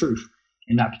emotional truth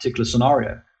in that particular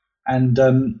scenario. And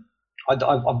I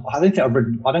don't think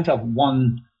I've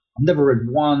never read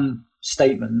one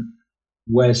statement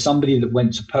where somebody that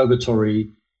went to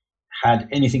purgatory had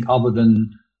anything other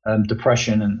than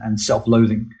depression and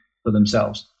self-loathing for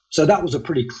themselves. So that was a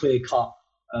pretty clear-cut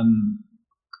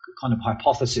kind of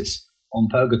hypothesis on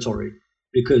purgatory,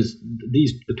 because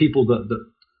the people that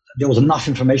there was enough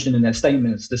information in their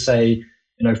statements to say,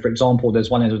 for example, there's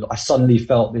one, I suddenly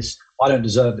felt this, I don't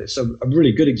deserve this. So a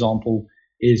really good example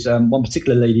is one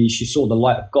particular lady, she saw the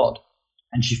light of God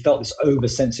and she felt this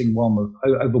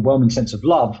overwhelming sense of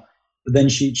love. But then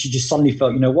she just suddenly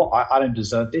felt, I don't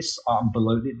deserve this. I'm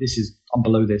below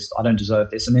this. I don't deserve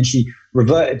this. And then she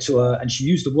reverted to and she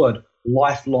used the word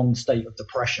lifelong state of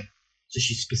depression. So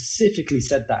she specifically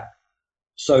said that.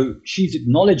 So she's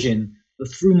acknowledging that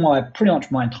through pretty much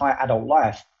my entire adult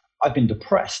life, I've been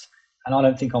depressed and I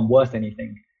don't think I'm worth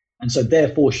anything. And so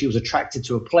therefore she was attracted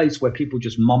to a place where people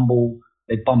just mumble,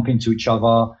 they bump into each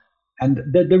other. And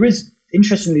there is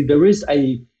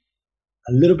a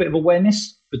little bit of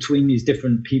awareness between these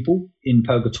different people in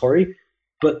purgatory,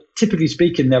 but typically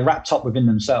speaking, they're wrapped up within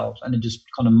themselves and they're just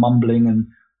kind of mumbling and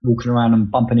walking around and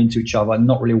bumping into each other and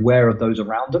not really aware of those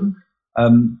around them.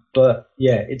 But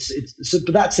yeah,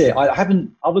 but that's it. I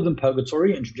haven't, other than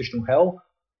purgatory and traditional hell,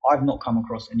 I've not come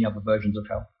across any other versions of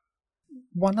hell.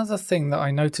 One other thing that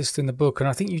I noticed in the book, and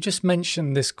I think you just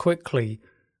mentioned this quickly,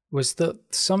 was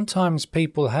that sometimes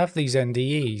people have these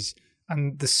NDEs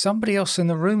and there's somebody else in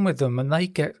the room with them and they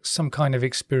get some kind of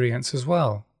experience as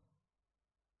well.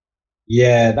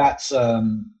 Yeah, that's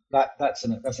an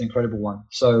incredible one.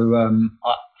 So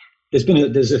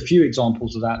there's a few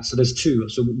examples of that. So there's 2.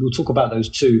 So we'll talk about those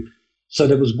 2. So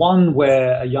there was one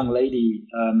where a young lady,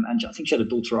 and I think she had a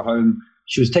daughter at home,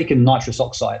 she was taking nitrous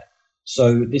oxide.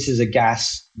 So this is a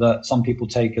gas that some people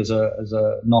take as a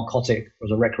narcotic or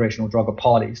as a recreational drug at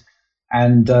parties.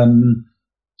 And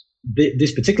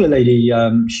this particular lady,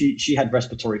 she had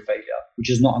respiratory failure, which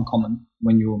is not uncommon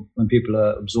when people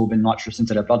are absorbing nitrous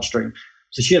into their bloodstream.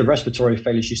 So she had a respiratory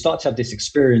failure. She started to have this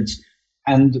experience.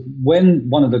 And when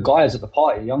one of the guys at the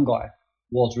party, a young guy,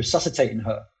 was resuscitating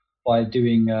her by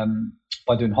doing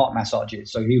heart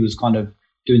massages, so he was kind of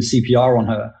doing CPR on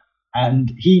her,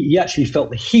 and he actually felt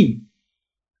the heat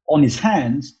on his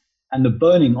hands and the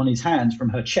burning on his hands from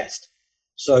her chest.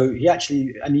 So he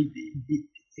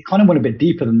kind of went a bit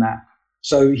deeper than that.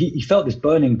 So he felt this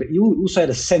burning, but he also had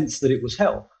a sense that it was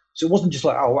hell. So it wasn't just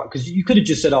like, oh, because you could have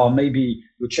just said, oh, maybe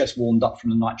your chest warmed up from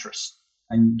the nitrous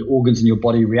and the organs in your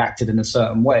body reacted in a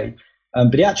certain way.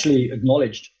 But he actually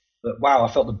acknowledged that, wow,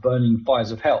 I felt the burning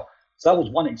fires of hell. So that was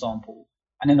one example.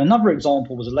 And then another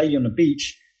example was a lady on the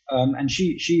beach, and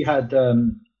she had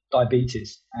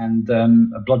diabetes, and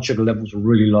her blood sugar levels were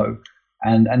really low.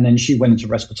 And then she went into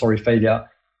respiratory failure.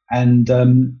 And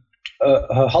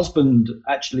her husband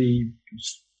actually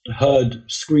heard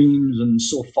screams and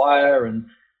saw fire. And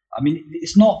I mean,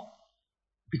 it's not,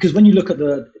 because when you look at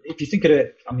if you think of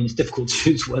it, I mean, it's difficult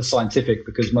to use the word scientific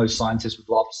because most scientists would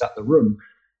laugh us out the room.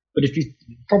 But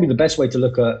probably the best way to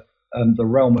look at the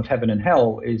realm of heaven and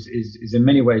hell is in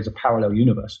many ways a parallel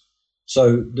universe.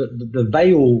 So the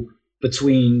veil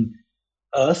between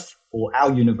Earth, or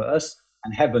our universe,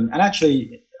 and heaven, and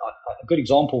actually a good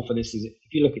example for this is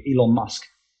if you look at Elon Musk,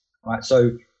 right?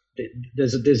 So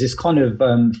there's this kind of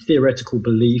theoretical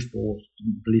belief, or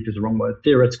belief is the wrong word,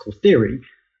 theoretical theory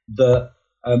that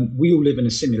we all live in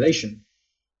a simulation.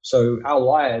 So our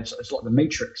lives, it's like the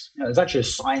Matrix. There's actually a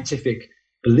scientific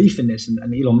belief in this, and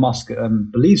Elon Musk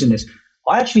believes in this.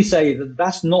 I actually say that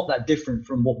that's not that different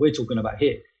from what we're talking about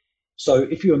here. So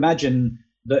if you imagine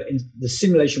that in the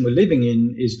simulation we're living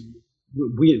in is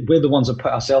we're the ones that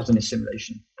put ourselves in this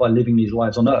simulation by living these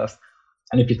lives on Earth.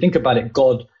 And if you think about it,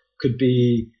 God could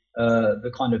be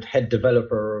the kind of head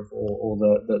developer or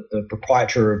the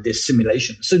proprietor of this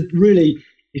simulation. So really,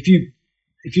 if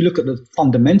you look at the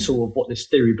fundamental of what this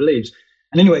theory believes,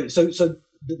 and anyway, so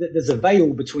there's a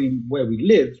veil between where we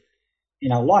live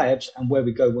in our lives and where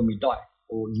we go when we die,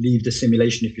 or leave the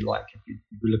simulation, if you like, if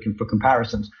you're looking for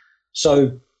comparisons.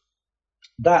 So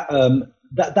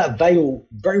that veil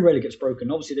very rarely gets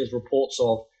broken. Obviously, there's reports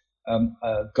of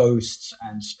ghosts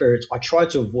and spirits. I try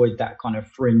to avoid that kind of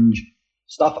fringe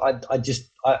stuff.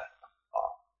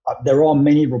 There are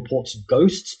many reports of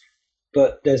ghosts,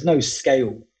 but there's no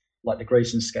scale like the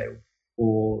Grayson scale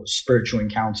or spiritual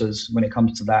encounters when it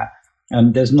comes to that.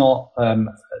 There's not an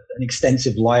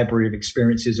extensive library of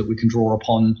experiences that we can draw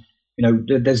upon.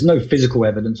 There's no physical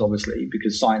evidence, obviously,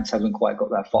 because science hasn't quite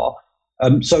got that far.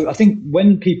 So I think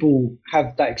when people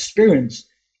have that experience,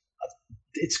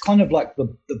 it's kind of like the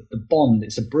bond.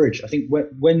 It's a bridge. I think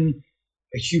when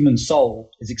a human soul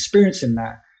is experiencing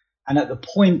that, and at the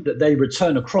point that they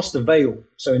return across the veil,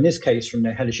 so in this case from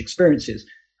their hellish experiences,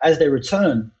 as they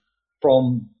return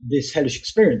from this hellish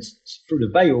experience through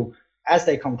the veil, as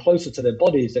they come closer to their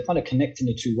bodies, they're kind of connecting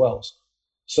the two worlds.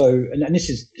 So, and this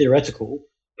is theoretical,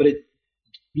 but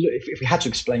if we had to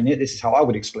explain it, this is how I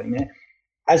would explain it.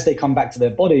 As they come back to their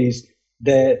bodies,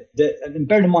 and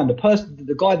bear in mind,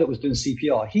 the guy that was doing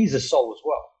CPR, he's a soul as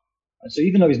well. And so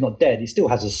even though he's not dead, he still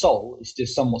has a soul. It's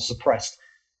just somewhat suppressed.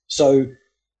 So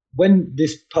when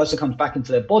this person comes back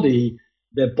into their body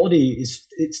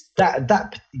it's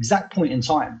that exact point in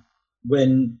time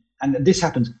when, and this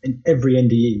happens in every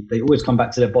NDE, they always come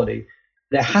back to their body.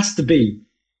 There has to be,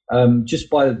 just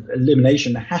by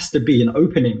elimination, there has to be an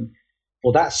opening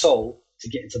for that soul to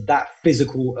get into that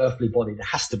physical earthly body. There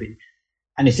has to be.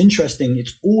 And it's interesting,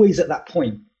 it's always at that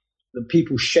point that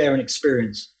people share an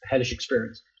experience, a hellish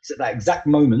experience. It's at that exact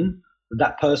moment that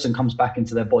that person comes back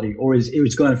into their body, or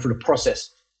is going through the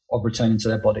process of returning to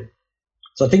their body.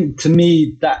 So I think, to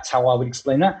me, that's how I would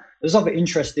explain that. There's other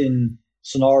interesting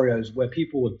scenarios where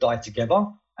people would die together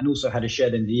and also had a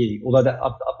shared NDE. Although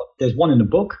there's one in the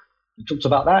book that talks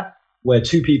about that, where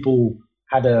two people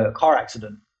had a car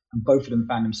accident and both of them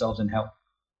found themselves in hell.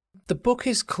 The book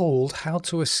is called How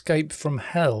to Escape from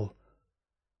Hell.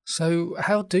 So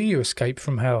how do you escape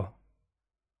from hell?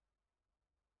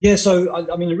 Yeah, so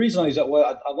I mean, the reason I use that word,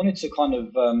 I wanted to kind of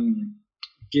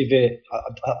give it,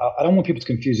 I don't want people to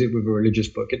confuse it with a religious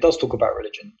book. It does talk about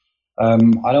religion.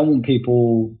 I don't want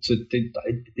people to think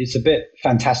it's a bit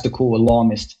fantastical,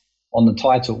 alarmist on the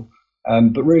title.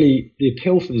 But really, the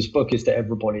appeal for this book is to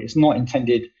everybody. It's not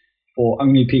intended for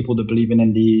only people that believe in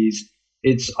NDEs.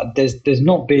 There's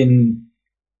not been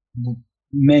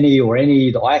many or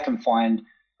any that I can find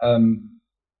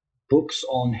books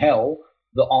on hell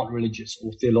that aren't religious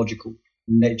or theological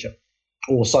in nature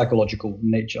or psychological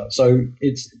in nature. So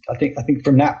I think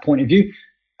from that point of view,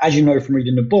 as you know from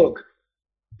reading the book,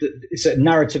 it's a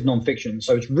narrative nonfiction.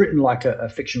 So it's written like a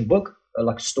fictional book,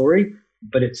 like a story,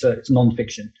 but it's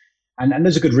nonfiction. And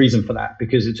there's a good reason for that,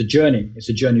 because it's a journey. It's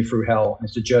a journey through hell, and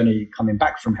it's a journey coming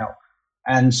back from hell.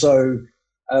 And so,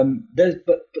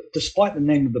 but despite the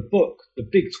name of the book, the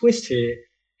big twist here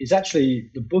is actually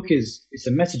the book it's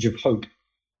a message of hope,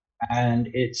 and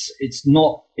it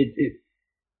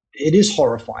is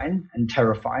horrifying and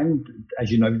terrifying,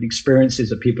 as you know, the experiences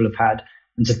that people have had,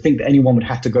 and to think that anyone would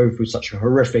have to go through such a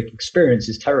horrific experience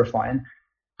is terrifying.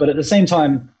 But at the same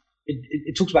time,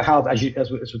 it talks about how, as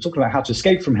we're talking about how to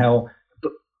escape from hell,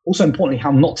 but also importantly, how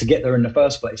not to get there in the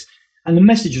first place. And the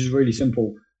message is really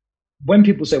simple. When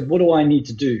people say, what do I need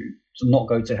to do to not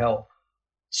go to hell?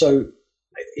 So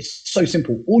it's so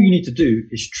simple. All you need to do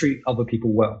is treat other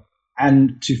people well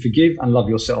and to forgive and love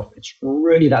yourself. It's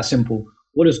really that simple.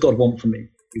 What does God want from me?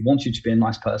 He wants you to be a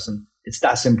nice person. It's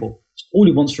that simple. It's all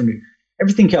he wants from you.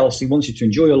 Everything else, he wants you to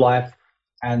enjoy your life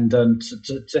and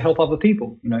to help other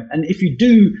people, And if you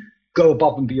do go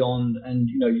above and beyond and,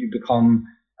 you become,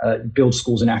 build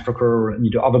schools in Africa and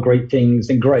you do other great things,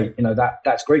 then great,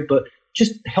 that's great. But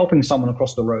just helping someone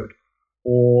across the road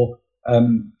or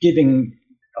giving,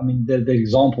 the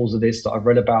examples of this that I've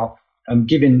read about,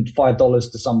 giving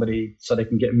 $5 to somebody so they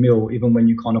can get a meal even when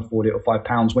you can't afford it, or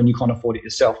 £5 when you can't afford it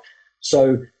yourself.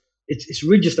 So it's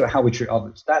really just about how we treat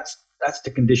others. That's the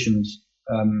conditions.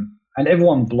 And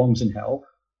everyone belongs in hell.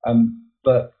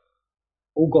 But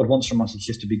all God wants from us is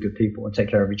just to be good people and take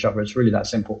care of each other. It's really that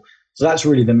simple. So that's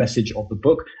really the message of the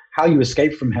book, how you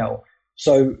escape from hell.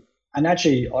 So, and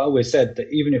actually, I always said that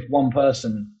even if one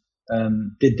person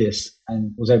did this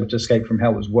and was able to escape from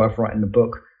hell, it was worth writing the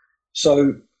book.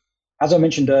 So, as I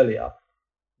mentioned earlier,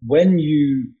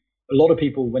 a lot of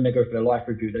people, when they go for their life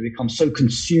review, they become so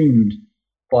consumed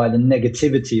by the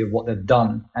negativity of what they've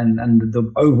done and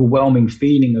the overwhelming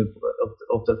feeling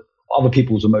of the other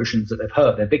people's emotions that they've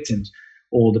hurt, their victims,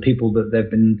 or the people that they've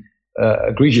been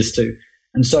egregious to.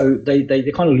 And so they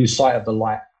kind of lose sight of the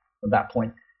light at that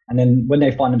point. And then when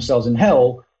they find themselves in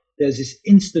hell, there's this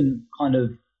instant kind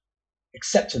of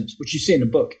acceptance, which you see in the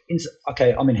book.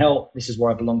 Okay, I'm in hell. This is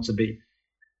where I belong to be.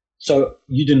 So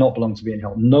you do not belong to be in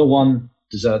hell. No one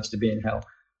deserves to be in hell.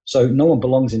 So no one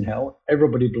belongs in hell.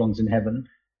 Everybody belongs in heaven.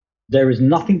 There is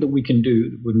nothing that we can do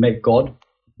that would make God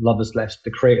love us less,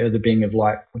 the creator, the being of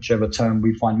light, whichever term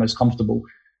we find most comfortable,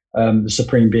 the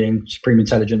supreme being, supreme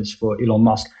intelligence for Elon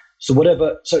Musk. So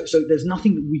whatever. So there's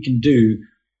nothing that we can do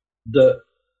that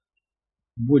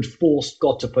would force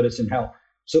God to put us in hell.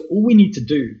 So all we need to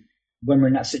do when we're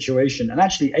in that situation, and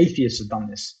actually atheists have done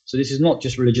this. So this is not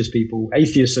just religious people.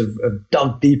 Atheists have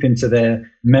dug deep into their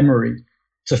memory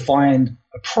to find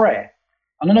a prayer.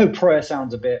 And I know prayer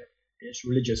sounds it's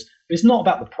religious, but it's not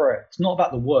about the prayer. It's not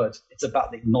about the words. It's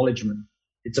about the acknowledgement.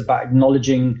 It's about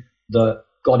acknowledging that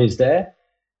God is there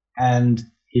and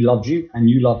he loves you and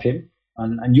you love him.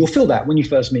 And you'll feel that when you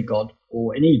first meet God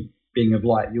or any being of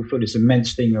light. You'll feel this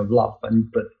immense feeling of love. But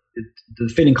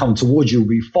the feeling coming towards you will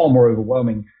be far more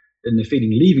overwhelming than the feeling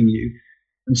leaving you.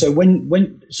 And so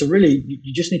so really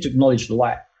you just need to acknowledge the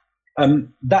light.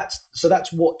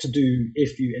 That's what to do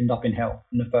if you end up in hell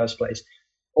in the first place.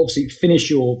 Obviously, finish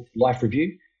your life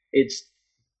review.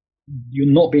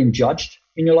 You're not being judged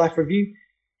in your life review.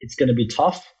 It's going to be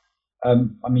tough.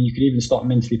 You can even start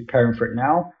mentally preparing for it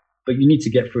now, but you need to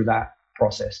get through that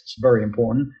process. It's very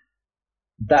important.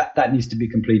 That needs to be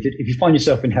completed. If you find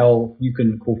yourself in hell, you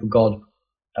can call for God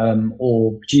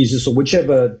or Jesus or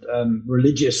whichever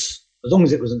religious, as long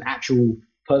as it was an actual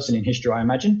person in history, I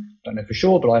imagine. Don't know for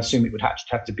sure, but I assume it would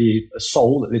have to be a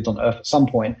soul that lived on earth at some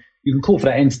point. You can call for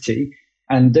that entity.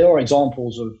 And there are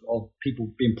examples of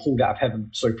people being pulled out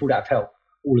of hell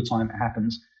all the time. It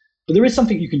happens. But there is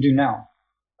something you can do now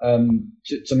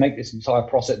to make this entire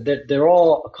process. There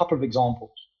are a couple of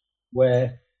examples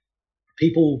where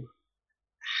people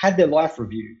had their life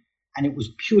review and it was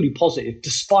purely positive,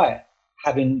 despite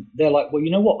they're like, well,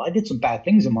 you know what? I did some bad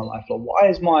things in my life. Like, why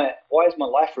is my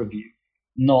life review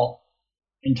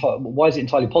why is it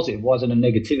entirely positive? Why is there a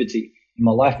negativity in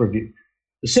my life review?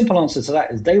 The simple answer to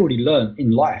that is they already learned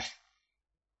in life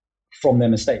from their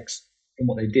mistakes, from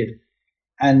what they did.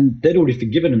 And they'd already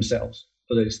forgiven themselves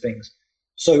for those things.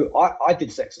 So I did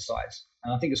this exercise,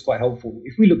 and I think it's quite helpful.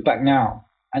 If we look back now,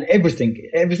 and everything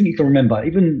you can remember,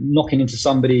 even knocking into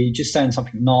somebody, just saying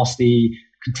something nasty,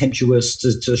 contemptuous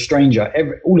to a stranger,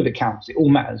 all of it counts. It all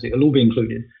matters. It'll all be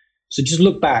included. So just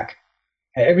look back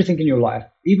at everything in your life,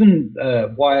 even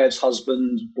wives,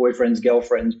 husbands, boyfriends,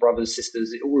 girlfriends, brothers,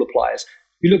 sisters, it all applies.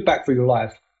 You look back through your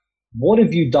life, what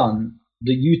have you done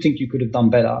that you think you could have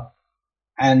done better?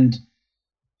 And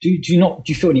do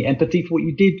you feel any empathy for what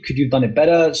you did? Could you have done it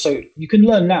better? So you can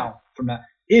learn now from that.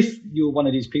 If you're one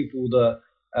of these people that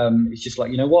it's just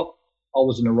like, you know what, I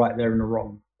was in the right, they're in the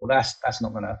wrong. Well, that's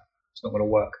not gonna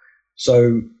work.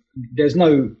 So there's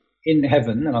no in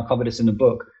heaven, and I cover this in the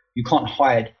book. You can't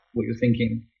hide what you're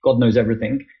thinking. God knows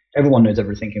everything. Everyone knows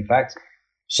everything, in fact.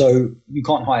 So you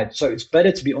can't hide. So it's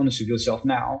better to be honest with yourself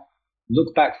now.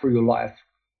 Look back through your life.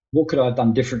 What could I have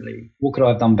done differently? What could I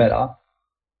have done better?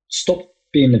 Stop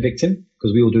being the victim,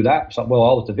 because we all do that. It's like, well,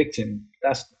 I was the victim.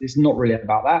 It's not really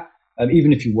about that.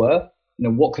 Even if you were,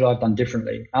 what could I have done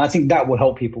differently? And I think that will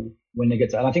help people when they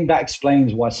get to, and I think that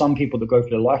explains why some people that go for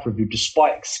the life review,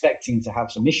 despite expecting to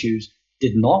have some issues,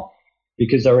 did not,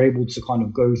 because they're able to kind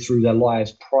of go through their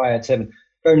lives prior to heaven.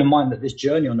 Bearing in mind that this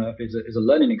journey on earth is a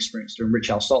learning experience to enrich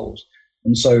our souls.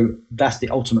 And so that's the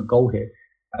ultimate goal here.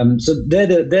 So they're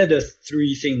the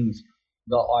three things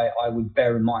that I would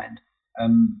bear in mind.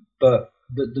 But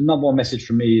the number one message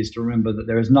for me is to remember that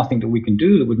there is nothing that we can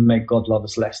do that would make God love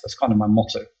us less. That's kind of my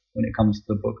motto when it comes to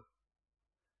the book.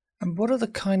 And what are the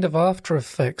kind of after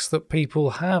effects that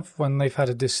people have when they've had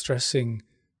a distressing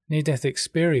near-death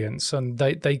experience and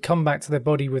they come back to their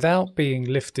body without being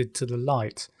lifted to the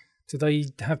light? Do they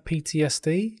have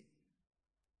PTSD?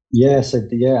 Yes,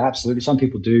 yeah, absolutely. Some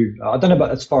people do. I don't know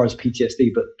about as far as PTSD,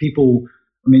 but people,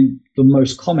 the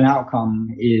most common outcome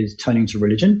is turning to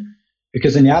religion,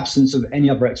 because in the absence of any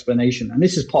other explanation, and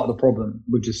this is part of the problem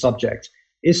with the subject,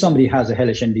 if somebody has a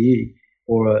hellish NDE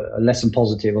or a lesson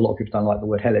positive, a lot of people don't like the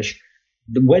word hellish,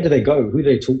 where do they go? Who do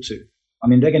they talk to?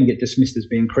 They're going to get dismissed as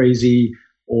being crazy,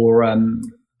 or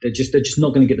they're just not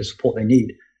going to get the support they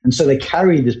need. And so they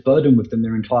carry this burden with them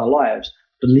their entire lives,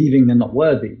 believing they're not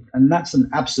worthy. And that's an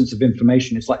absence of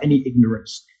information. It's like any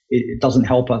ignorance. It doesn't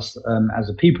help us as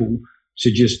a people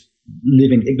to just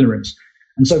live in ignorance.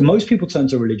 And so most people turn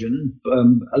to religion.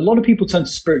 A lot of people turn to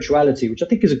spirituality, which I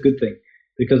think is a good thing,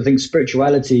 because I think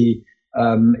spirituality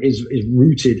is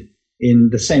rooted in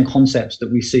the same concepts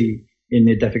that we see in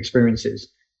near-death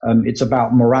experiences. It's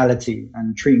about morality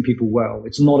and treating people well.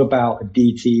 It's not about a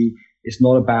deity. It's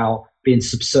not about being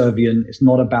subservient. It's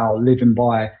not about living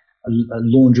by a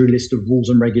laundry list of rules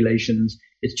and regulations.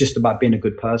 It's just about being a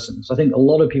good person. So I think a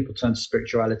lot of people turn to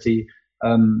spirituality.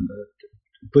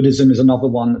 Buddhism is another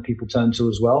one that people turn to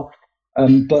as well.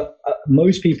 But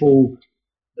most people,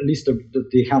 at least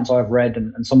the accounts I've read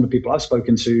and some of the people I've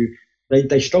spoken to,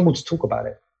 they struggle to talk about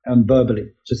it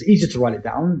verbally. So it's easier to write it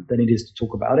down than it is to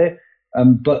talk about it.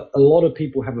 But a lot of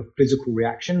people have a physical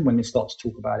reaction when they start to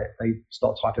talk about it. They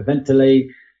start to hyperventilate.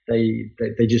 They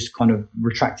just kind of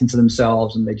retract into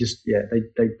themselves, and they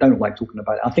don't like talking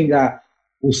about it. I think that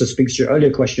also speaks to your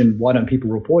earlier question, why don't people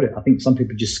report it? I think some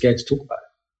people are just scared to talk about it.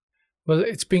 Well,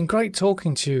 it's been great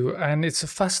talking to you, and it's a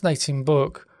fascinating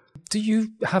book. Do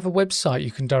you have a website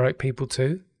you can direct people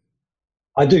to?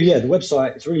 I do, yeah. The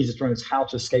website, it's really easy to run. It's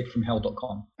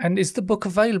howtoescapefromhell.com. And is the book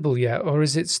available yet, or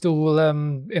is it still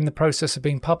in the process of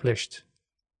being published?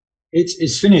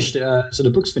 It's finished, so the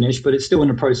book's finished, but it's still in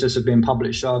the process of being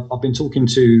published. I've been talking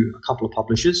to a couple of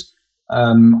publishers.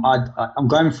 I'm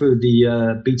going through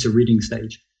the beta reading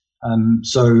stage.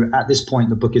 So at this point,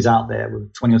 the book is out there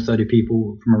with 20 or 30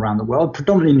 people from around the world,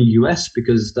 predominantly in the US,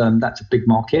 because that's a big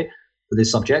market for this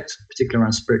subject, particularly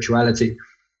around spirituality.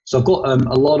 So I've got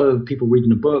a lot of people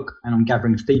reading the book, and I'm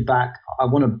gathering feedback. I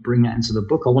want to bring that into the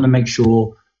book. I want to make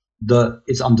sure that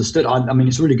it's understood.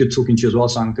 It's really good talking to you as well,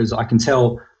 Simon, because I can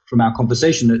tell from our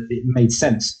conversation that it made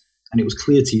sense and it was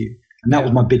clear to you. And that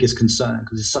was my biggest concern,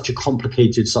 because it's such a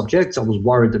complicated subject. I was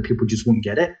worried that people just wouldn't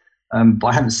get it. But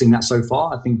I haven't seen that so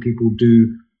far. I think people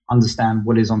do understand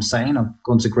what it is I'm saying. I've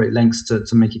gone to great lengths to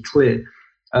make it clear.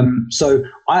 So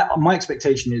my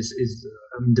expectation is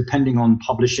depending on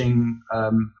publishing,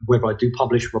 whether I do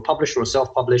publish for a publisher or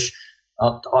self-publish,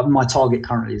 my target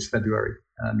currently is February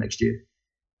next year.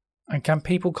 And can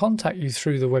people contact you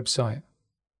through the website?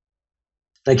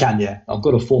 They can, yeah. I've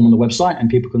got a form on the website, and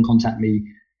people can contact me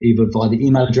either via the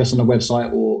email address on the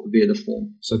website or via the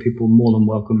form. So people are more than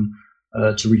welcome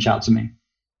to reach out to me.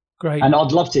 Great. And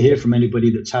I'd love to hear from anybody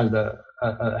that's had a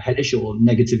hellish or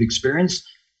negative experience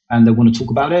and they want to talk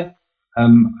about it. I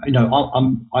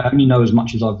only know as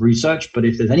much as I've researched, but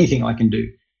if there's anything I can do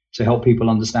to help people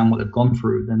understand what they've gone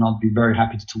through, then I'd be very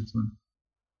happy to talk to them.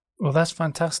 Well, that's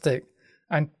fantastic.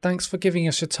 And thanks for giving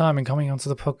us your time and coming onto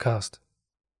the podcast.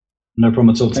 No problem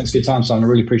at all. Thanks for your time, Simon. I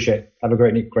really appreciate it. Have a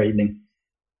great evening.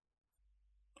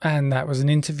 And that was an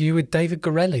interview with David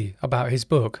Gerrelli about his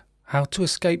book, How to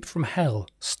Escape from Hell,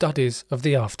 Studies of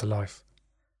the Afterlife.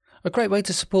 A great way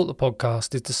to support the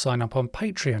podcast is to sign up on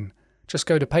Patreon. Just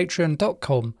go to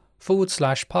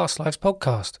patreon.com/Past Lives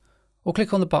Podcast, or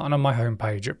click on the button on my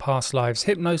homepage at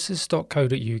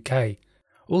pastliveshypnosis.co.uk.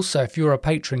 Also, if you're a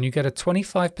patron, you get a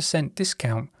 25%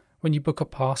 discount when you book a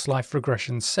past life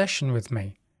regression session with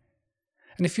me.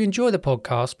 And if you enjoy the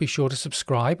podcast, be sure to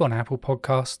subscribe on Apple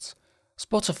Podcasts,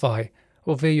 Spotify,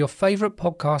 or via your favourite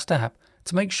podcast app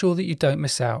to make sure that you don't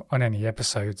miss out on any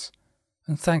episodes.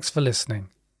 And thanks for listening.